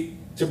made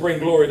to bring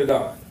glory to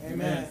God.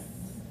 Amen.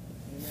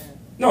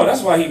 No,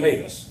 that's why he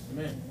made us.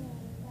 Amen.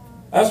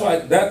 That's why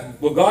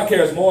what God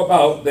cares more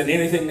about than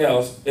anything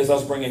else is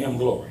us bringing him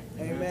glory.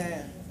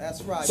 Amen.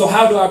 That's right. So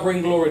how do I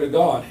bring glory to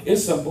God?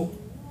 It's simple.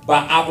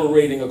 By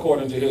operating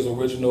according to his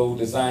original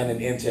design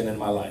and intent in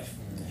my life.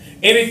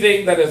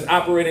 Anything that is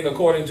operating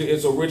according to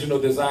its original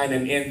design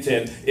and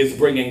intent is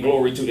bringing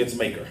glory to its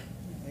maker.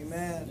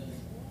 Amen.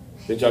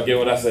 Did y'all get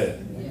what I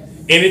said? Yes.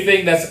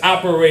 Anything that's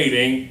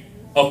operating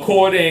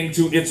according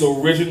to its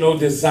original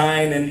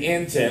design and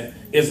intent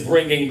is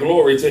bringing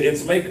glory to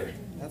its maker.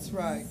 That's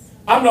right.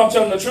 I'm not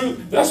telling the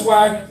truth. That's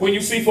why when you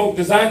see folk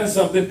designing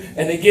something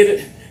and they get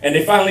it and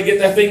they finally get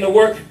that thing to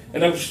work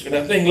and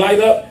that thing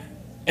light up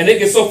and they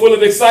get so full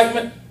of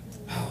excitement.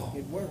 Oh,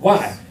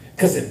 why?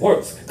 Because it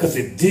works. Because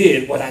it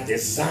did what I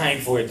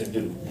designed for it to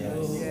do.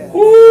 Yes.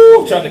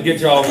 Woo! Trying to get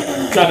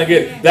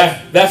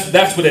that.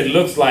 That's what it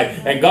looks like.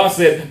 And God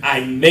said,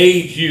 I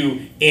made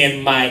you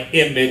in my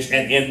image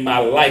and in my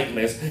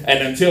likeness.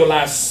 And until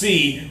I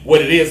see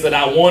what it is that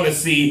I want to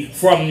see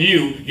from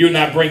you, you're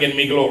not bringing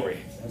me glory.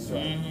 That's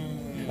right.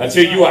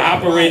 Until you are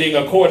operating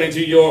according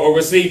to your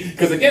receipt.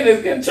 Because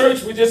again,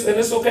 church, and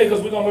it's okay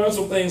because we're going to learn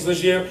some things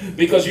this year.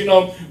 Because,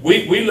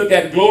 we look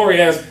at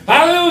glory as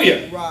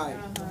hallelujah. Right.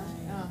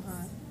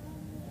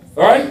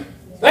 All right?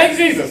 Thank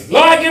Jesus.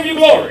 Lord, I give you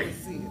glory.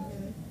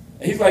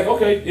 And he's like,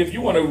 okay, if you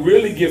want to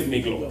really give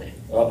me glory.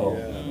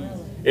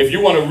 If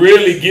you want to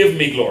really give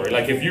me glory,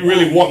 like if you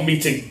really want me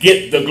to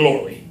get the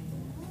glory,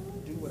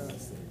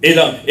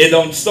 it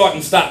don't start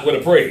and stop with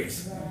a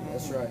praise.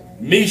 That's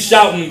right. Me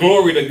shouting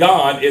glory to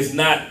God is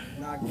not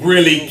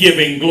really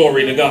giving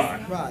glory to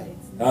God. Right.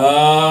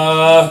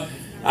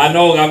 I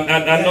know,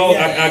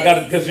 I got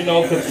it because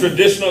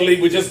traditionally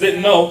we just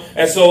didn't know,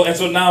 and so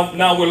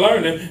now we're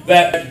learning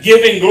that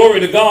giving glory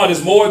to God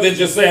is more than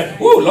just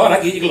saying, "Ooh, Lord,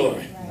 I give you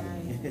glory."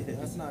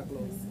 That's not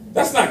glory.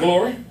 That's not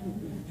glory.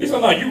 He said,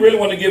 no, you really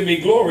want to give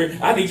me glory,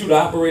 I need you to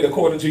operate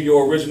according to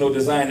your original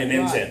design and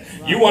intent.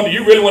 Right.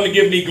 You really want to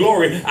give me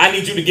glory, I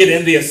need you to get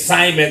in the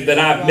assignment that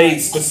I've made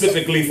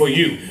specifically for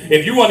you.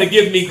 If you want to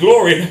give me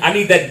glory, I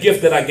need that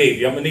gift that I gave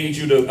you. I'm gonna need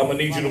you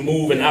to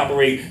move and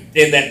operate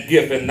in that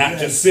gift and not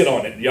just sit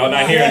on it. Y'all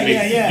not hearing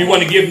me? You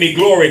want to give me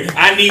glory,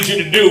 I need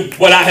you to do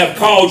what I have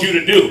called you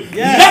to do.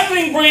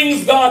 Nothing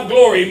brings God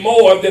glory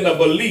more than a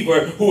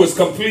believer who is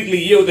completely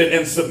yielded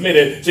and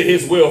submitted to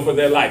his will for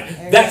their life.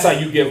 That's how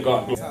you give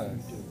God glory.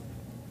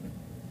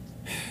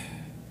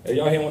 Are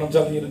y'all hearing what I'm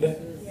telling you today?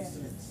 Yes.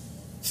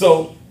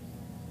 So,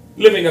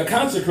 living a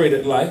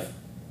consecrated life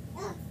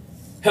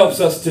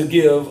helps us to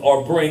give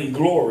or bring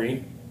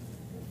glory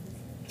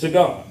to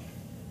God.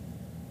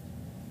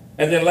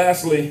 And then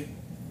lastly,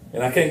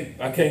 and I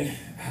ain't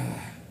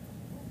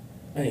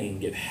even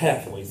get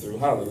halfway through.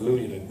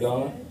 Hallelujah to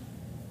God.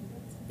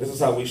 This is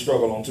how we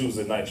struggle on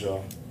Tuesday night,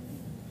 y'all.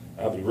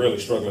 I'll be really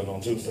struggling on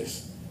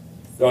Tuesdays.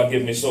 God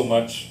give me so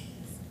much.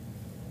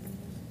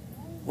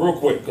 Real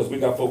quick, because we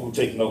got folk who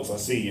take notes. I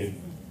see you.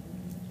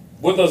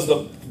 What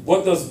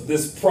does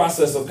this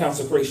process of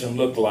consecration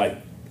look like?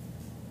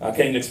 I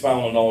can't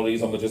expound on all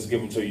these. I'm going to just give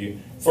them to you.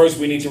 First,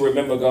 we need to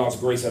remember God's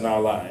grace in our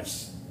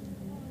lives.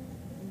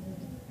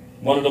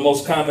 One of the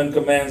most common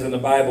commands in the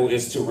Bible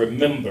is to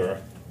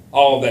remember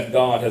all that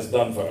God has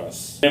done for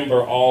us.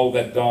 Remember all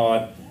that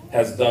God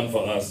has done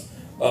for us.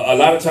 A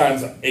lot of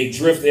times, a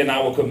drift in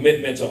our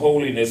commitment to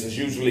holiness is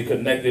usually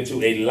connected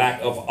to a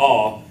lack of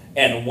awe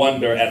and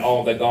wonder at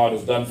all that God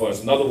has done for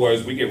us. In other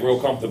words, we get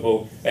real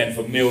comfortable and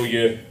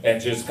familiar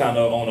and just kind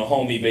of on a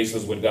homey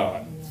basis with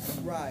God.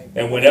 Right.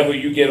 And whenever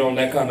you get on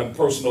that kind of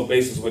personal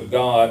basis with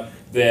God,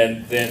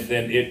 then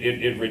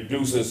it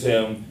reduces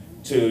him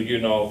to,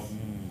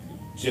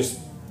 just,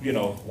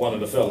 one of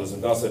the fellas.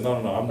 And God said, no,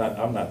 I'm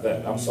not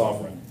that. I'm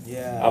sovereign.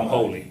 Yeah. I'm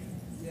holy.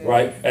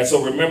 Right? And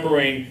so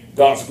remembering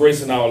God's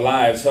grace in our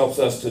lives helps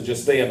us to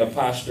just stay in the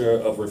posture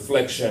of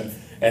reflection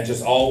and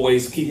just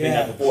always keeping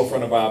at the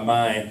forefront of our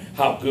mind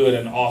how good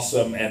and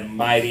awesome and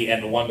mighty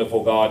and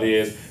wonderful God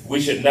is. We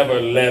should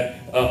never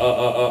let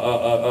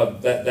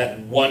that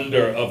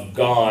wonder of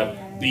God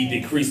be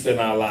decreased in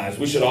our lives.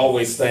 We should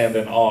always stand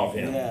in awe of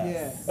Him.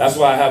 That's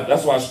why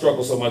I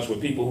struggle so much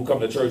with people who come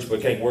to church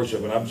but can't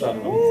worship, and I'm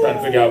trying to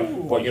figure out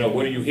what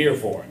are you here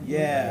for?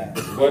 Yeah.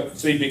 But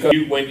see, because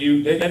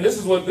and this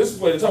is what you're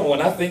talking about.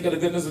 When I think of the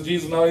goodness of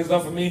Jesus and all He's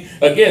done for me,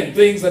 again,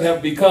 things that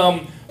have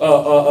become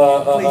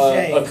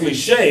a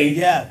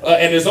cliche,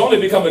 and it's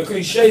only become a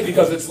cliche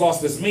because it's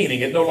lost its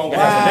meaning. It no longer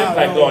has an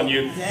impact on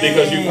you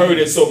because you've heard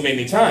it so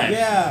many times.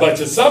 But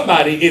to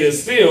somebody, it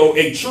is still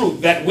a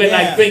truth that when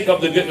I think of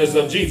the goodness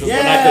of Jesus,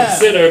 when I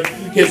consider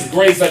His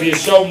grace that He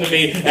has shown to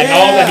me and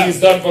all that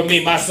He's done for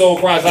me, my soul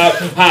cries out,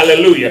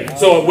 hallelujah.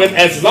 So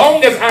as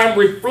long as I'm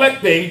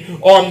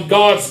reflecting on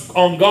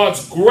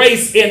God's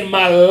grace in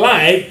my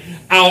life,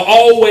 I'll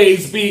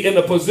always be in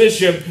a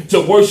position to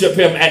worship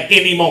Him at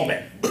any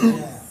moment.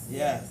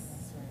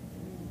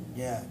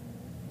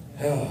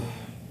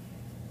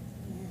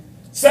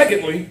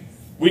 Secondly,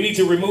 we need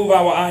to remove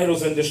our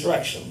idols and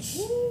distractions.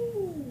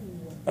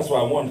 That's what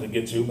I wanted to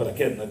get to, but I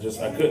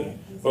couldn't.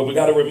 But we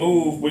got to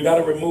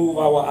remove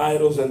our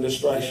idols and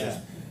distractions.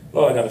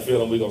 Lord, I got a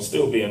feeling we're going to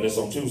still be in this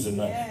on Tuesday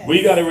night.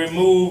 We got to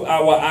remove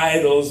our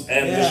idols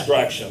and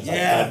distractions.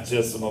 I'm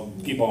going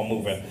to keep on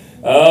moving.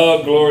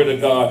 Oh, glory to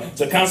God.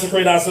 To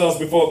consecrate ourselves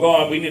before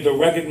God, we need to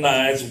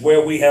recognize where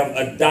we have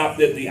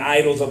adopted the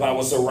idols of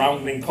our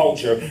surrounding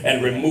culture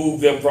and remove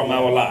them from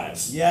our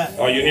lives.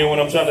 Are you hearing what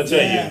I'm trying to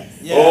tell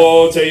you?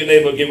 Oh, tell your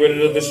neighbor, get rid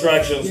of the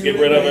distractions. Get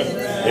rid of it.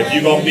 If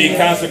you're going to be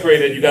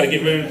consecrated, you got to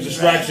get rid of the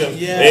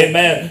distractions.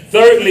 Amen.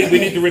 Thirdly, we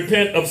need to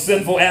repent of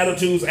sinful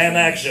attitudes and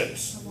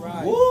actions.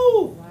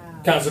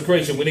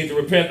 Consecration. We need to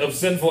repent of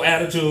sinful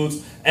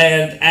attitudes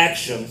and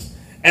actions.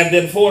 And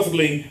then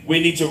fourthly, we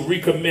need to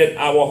recommit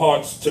our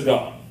hearts to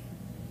God.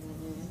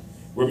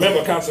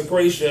 Remember,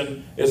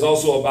 consecration is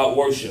also about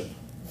worship,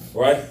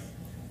 right?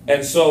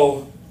 And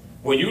so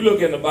when you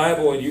look in the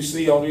Bible and you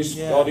see all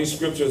these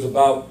scriptures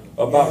about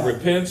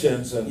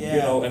repentance and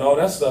and all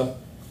that stuff,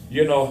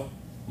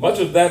 much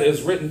of that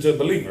is written to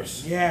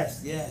believers.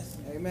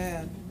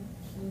 Amen.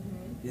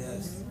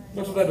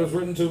 Much of that is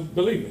written to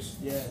believers.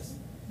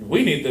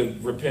 We need to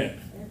repent.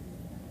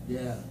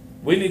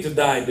 We need to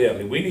die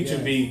daily. We need to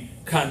be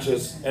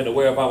conscious and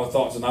aware of our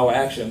thoughts and our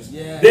actions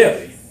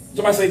daily.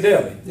 Somebody say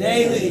daily.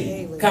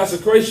 Daily.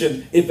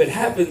 Consecration, if it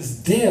happens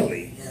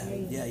daily,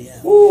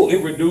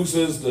 it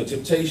reduces the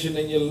temptation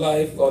in your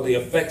life, or the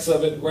effects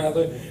of it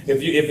rather.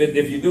 If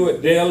you do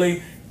it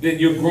daily, then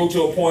you grow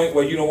to a point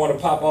where you don't want to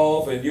pop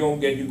off, and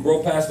you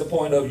grow past the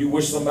point of you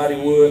wish somebody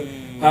would.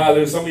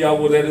 Hallelujah. Some of y'all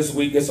were there this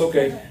week. It's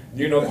okay.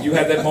 You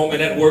had that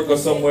moment at work or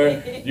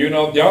somewhere.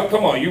 Y'all,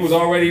 come on. You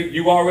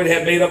already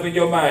had made up in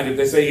your mind if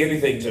they say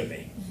anything to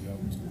me.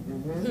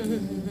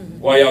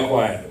 Why y'all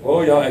quiet?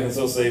 Oh, y'all acting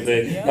so safe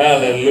there.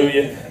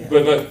 Hallelujah.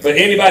 But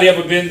anybody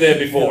ever been there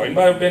before?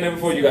 Anybody ever been there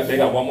before? They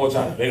got one more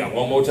time. They got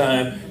one more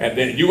time. And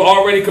then you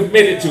already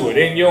committed to it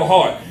in your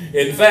heart.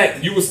 In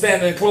fact, you were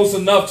standing close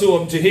enough to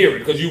them to hear it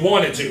because you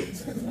wanted to.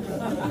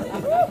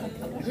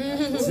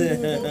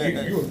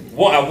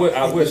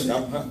 I wish.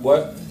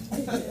 What?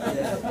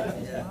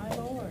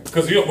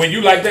 Because when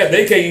you like that,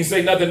 they can't even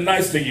say nothing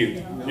nice to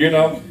you.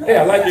 Hey,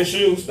 I like your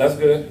shoes. That's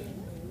good.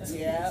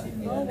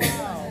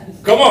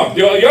 Come on,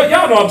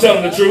 y'all know I'm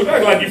telling the truth.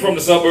 Act like you from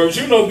the suburbs.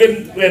 You know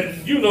good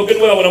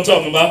well what I'm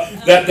talking about.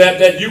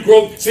 That you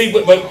grow. See,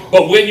 but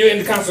when you're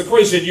in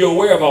consecration, you're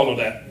aware of all of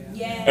that.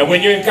 And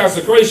when you're in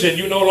consecration,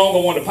 you no longer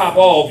want to pop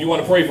off. You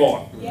want to pray for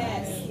them.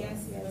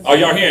 Are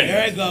y'all hearing me?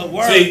 There you go.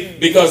 Word. See,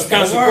 because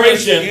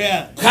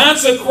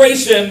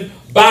consecration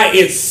by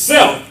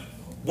itself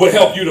will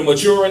help you to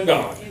mature in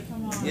God.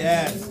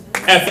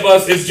 And for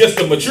us, it's just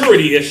a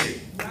maturity issue.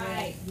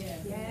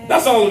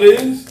 That's all it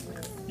is.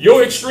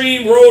 Your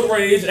extreme road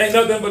rage ain't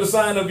nothing but a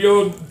sign of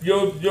your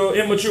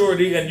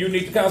immaturity, and you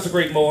need to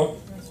consecrate more.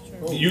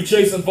 You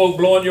chasing folk,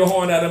 blowing your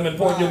horn at them and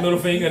pointing your middle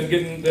finger and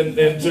getting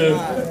into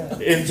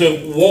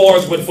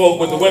wars with folk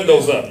with the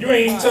windows up. You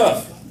ain't even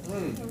tough.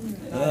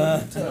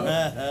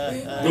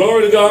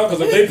 Glory to God,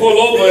 because if they pull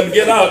over and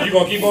get out, you're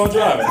going to keep on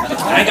driving.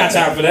 I ain't got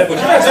time for that, but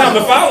you got time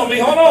to follow me.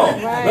 Hold on.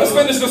 Let's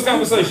finish this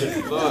conversation.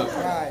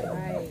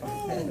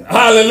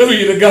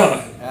 Hallelujah to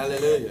God.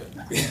 Hallelujah.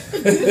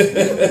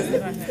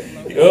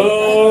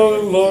 Oh,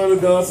 Lord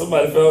of God,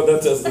 somebody failed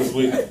that test this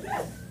week.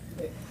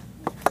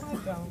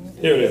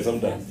 Here it is, I'm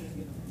done.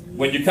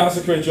 When you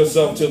consecrate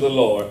yourself to the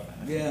Lord,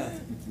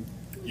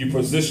 you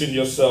position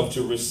yourself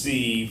to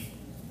receive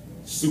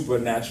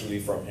supernaturally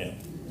from Him.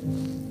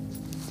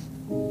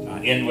 I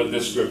end with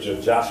this scripture,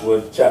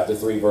 Joshua chapter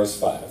 3, verse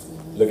 5.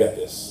 Look at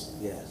this.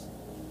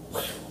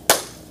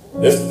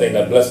 This is the thing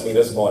that blessed me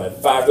this morning.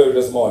 5:30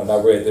 this morning, I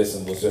read this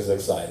and was just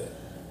excited.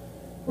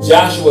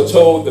 Joshua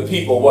told the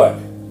people what?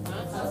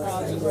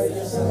 Consecrate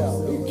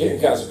yourself. Get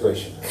in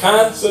consecration.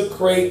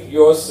 Consecrate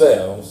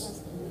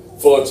yourselves,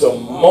 for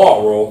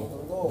tomorrow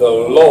the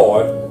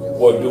Lord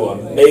will do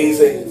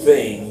amazing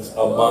things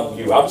among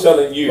you. I'm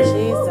telling you,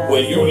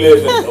 when you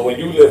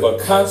live a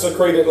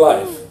consecrated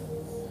life,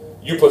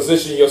 you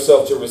position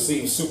yourself to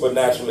receive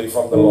supernaturally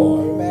from the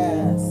Lord.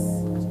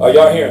 Amen. Are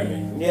y'all hearing me?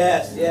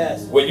 Yes,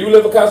 yes. When you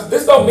live a consecrated,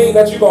 this don't mean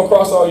that you're gonna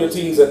cross all your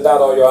T's and dot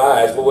all your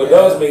I's, but what it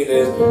does mean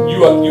is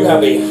you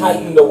have a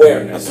heightened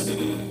awareness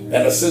and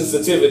a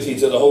sensitivity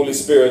to the Holy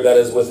Spirit that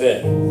is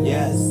within.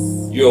 Yes.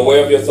 You're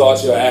aware of your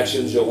thoughts, your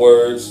actions, your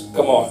words.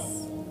 Come on.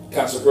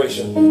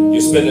 Consecration.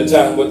 You're spending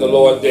time with the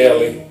Lord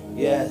daily.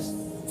 Yes.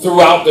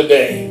 Throughout the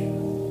day.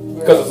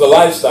 Because it's a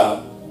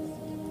lifestyle.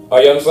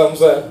 Are you understand what I'm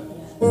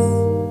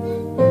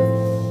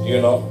saying?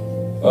 You know?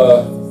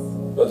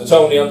 Brother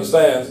Tony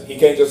understands. He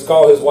can't just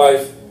call his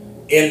wife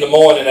in the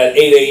morning at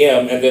 8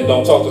 a.m. and then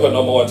don't talk to her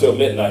no more until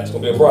midnight. It's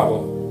going to be a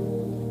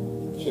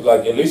problem. She's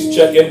like, at least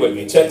check in with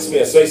me. Text me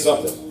and say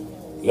something.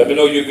 Let me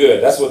know you're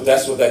good. That's what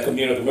that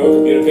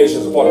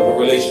communication is a part of the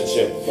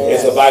relationship.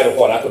 Yes. It's a vital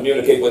part. I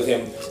communicate with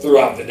him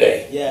throughout the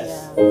day.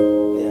 Yes.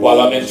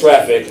 While I'm in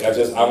traffic, I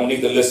don't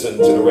need to listen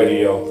to the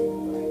radio.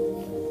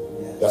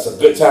 That's a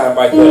good time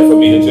right there for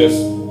me to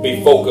just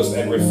be focused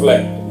and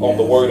reflect on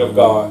the Word of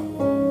God.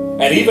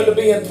 And even to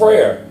be in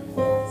prayer.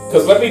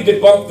 Because let me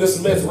debunk this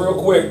myth real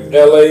quick,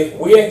 LA.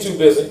 We ain't too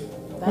busy.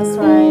 That's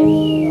right.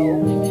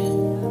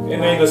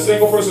 And ain't a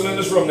single person in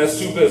this room that's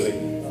too busy.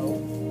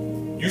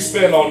 You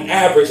spend on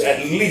average at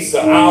least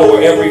an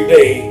hour every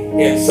day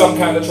in some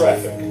kind of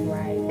traffic.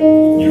 Right.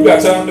 You got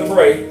time to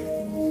pray.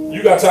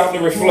 You got time to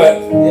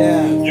reflect.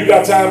 Yeah. You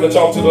got time to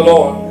talk to the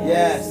Lord.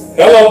 Yes.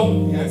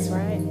 Hello? That's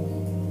right.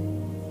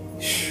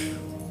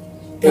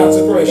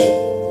 Consecration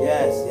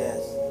Yes. Yes.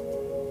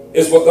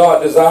 is what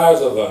God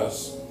desires of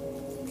us.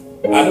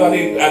 I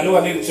knew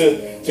I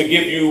needed to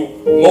give you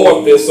more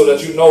of this so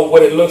that you know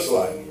what it looks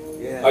like.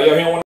 Yeah. Are y'all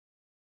hearing what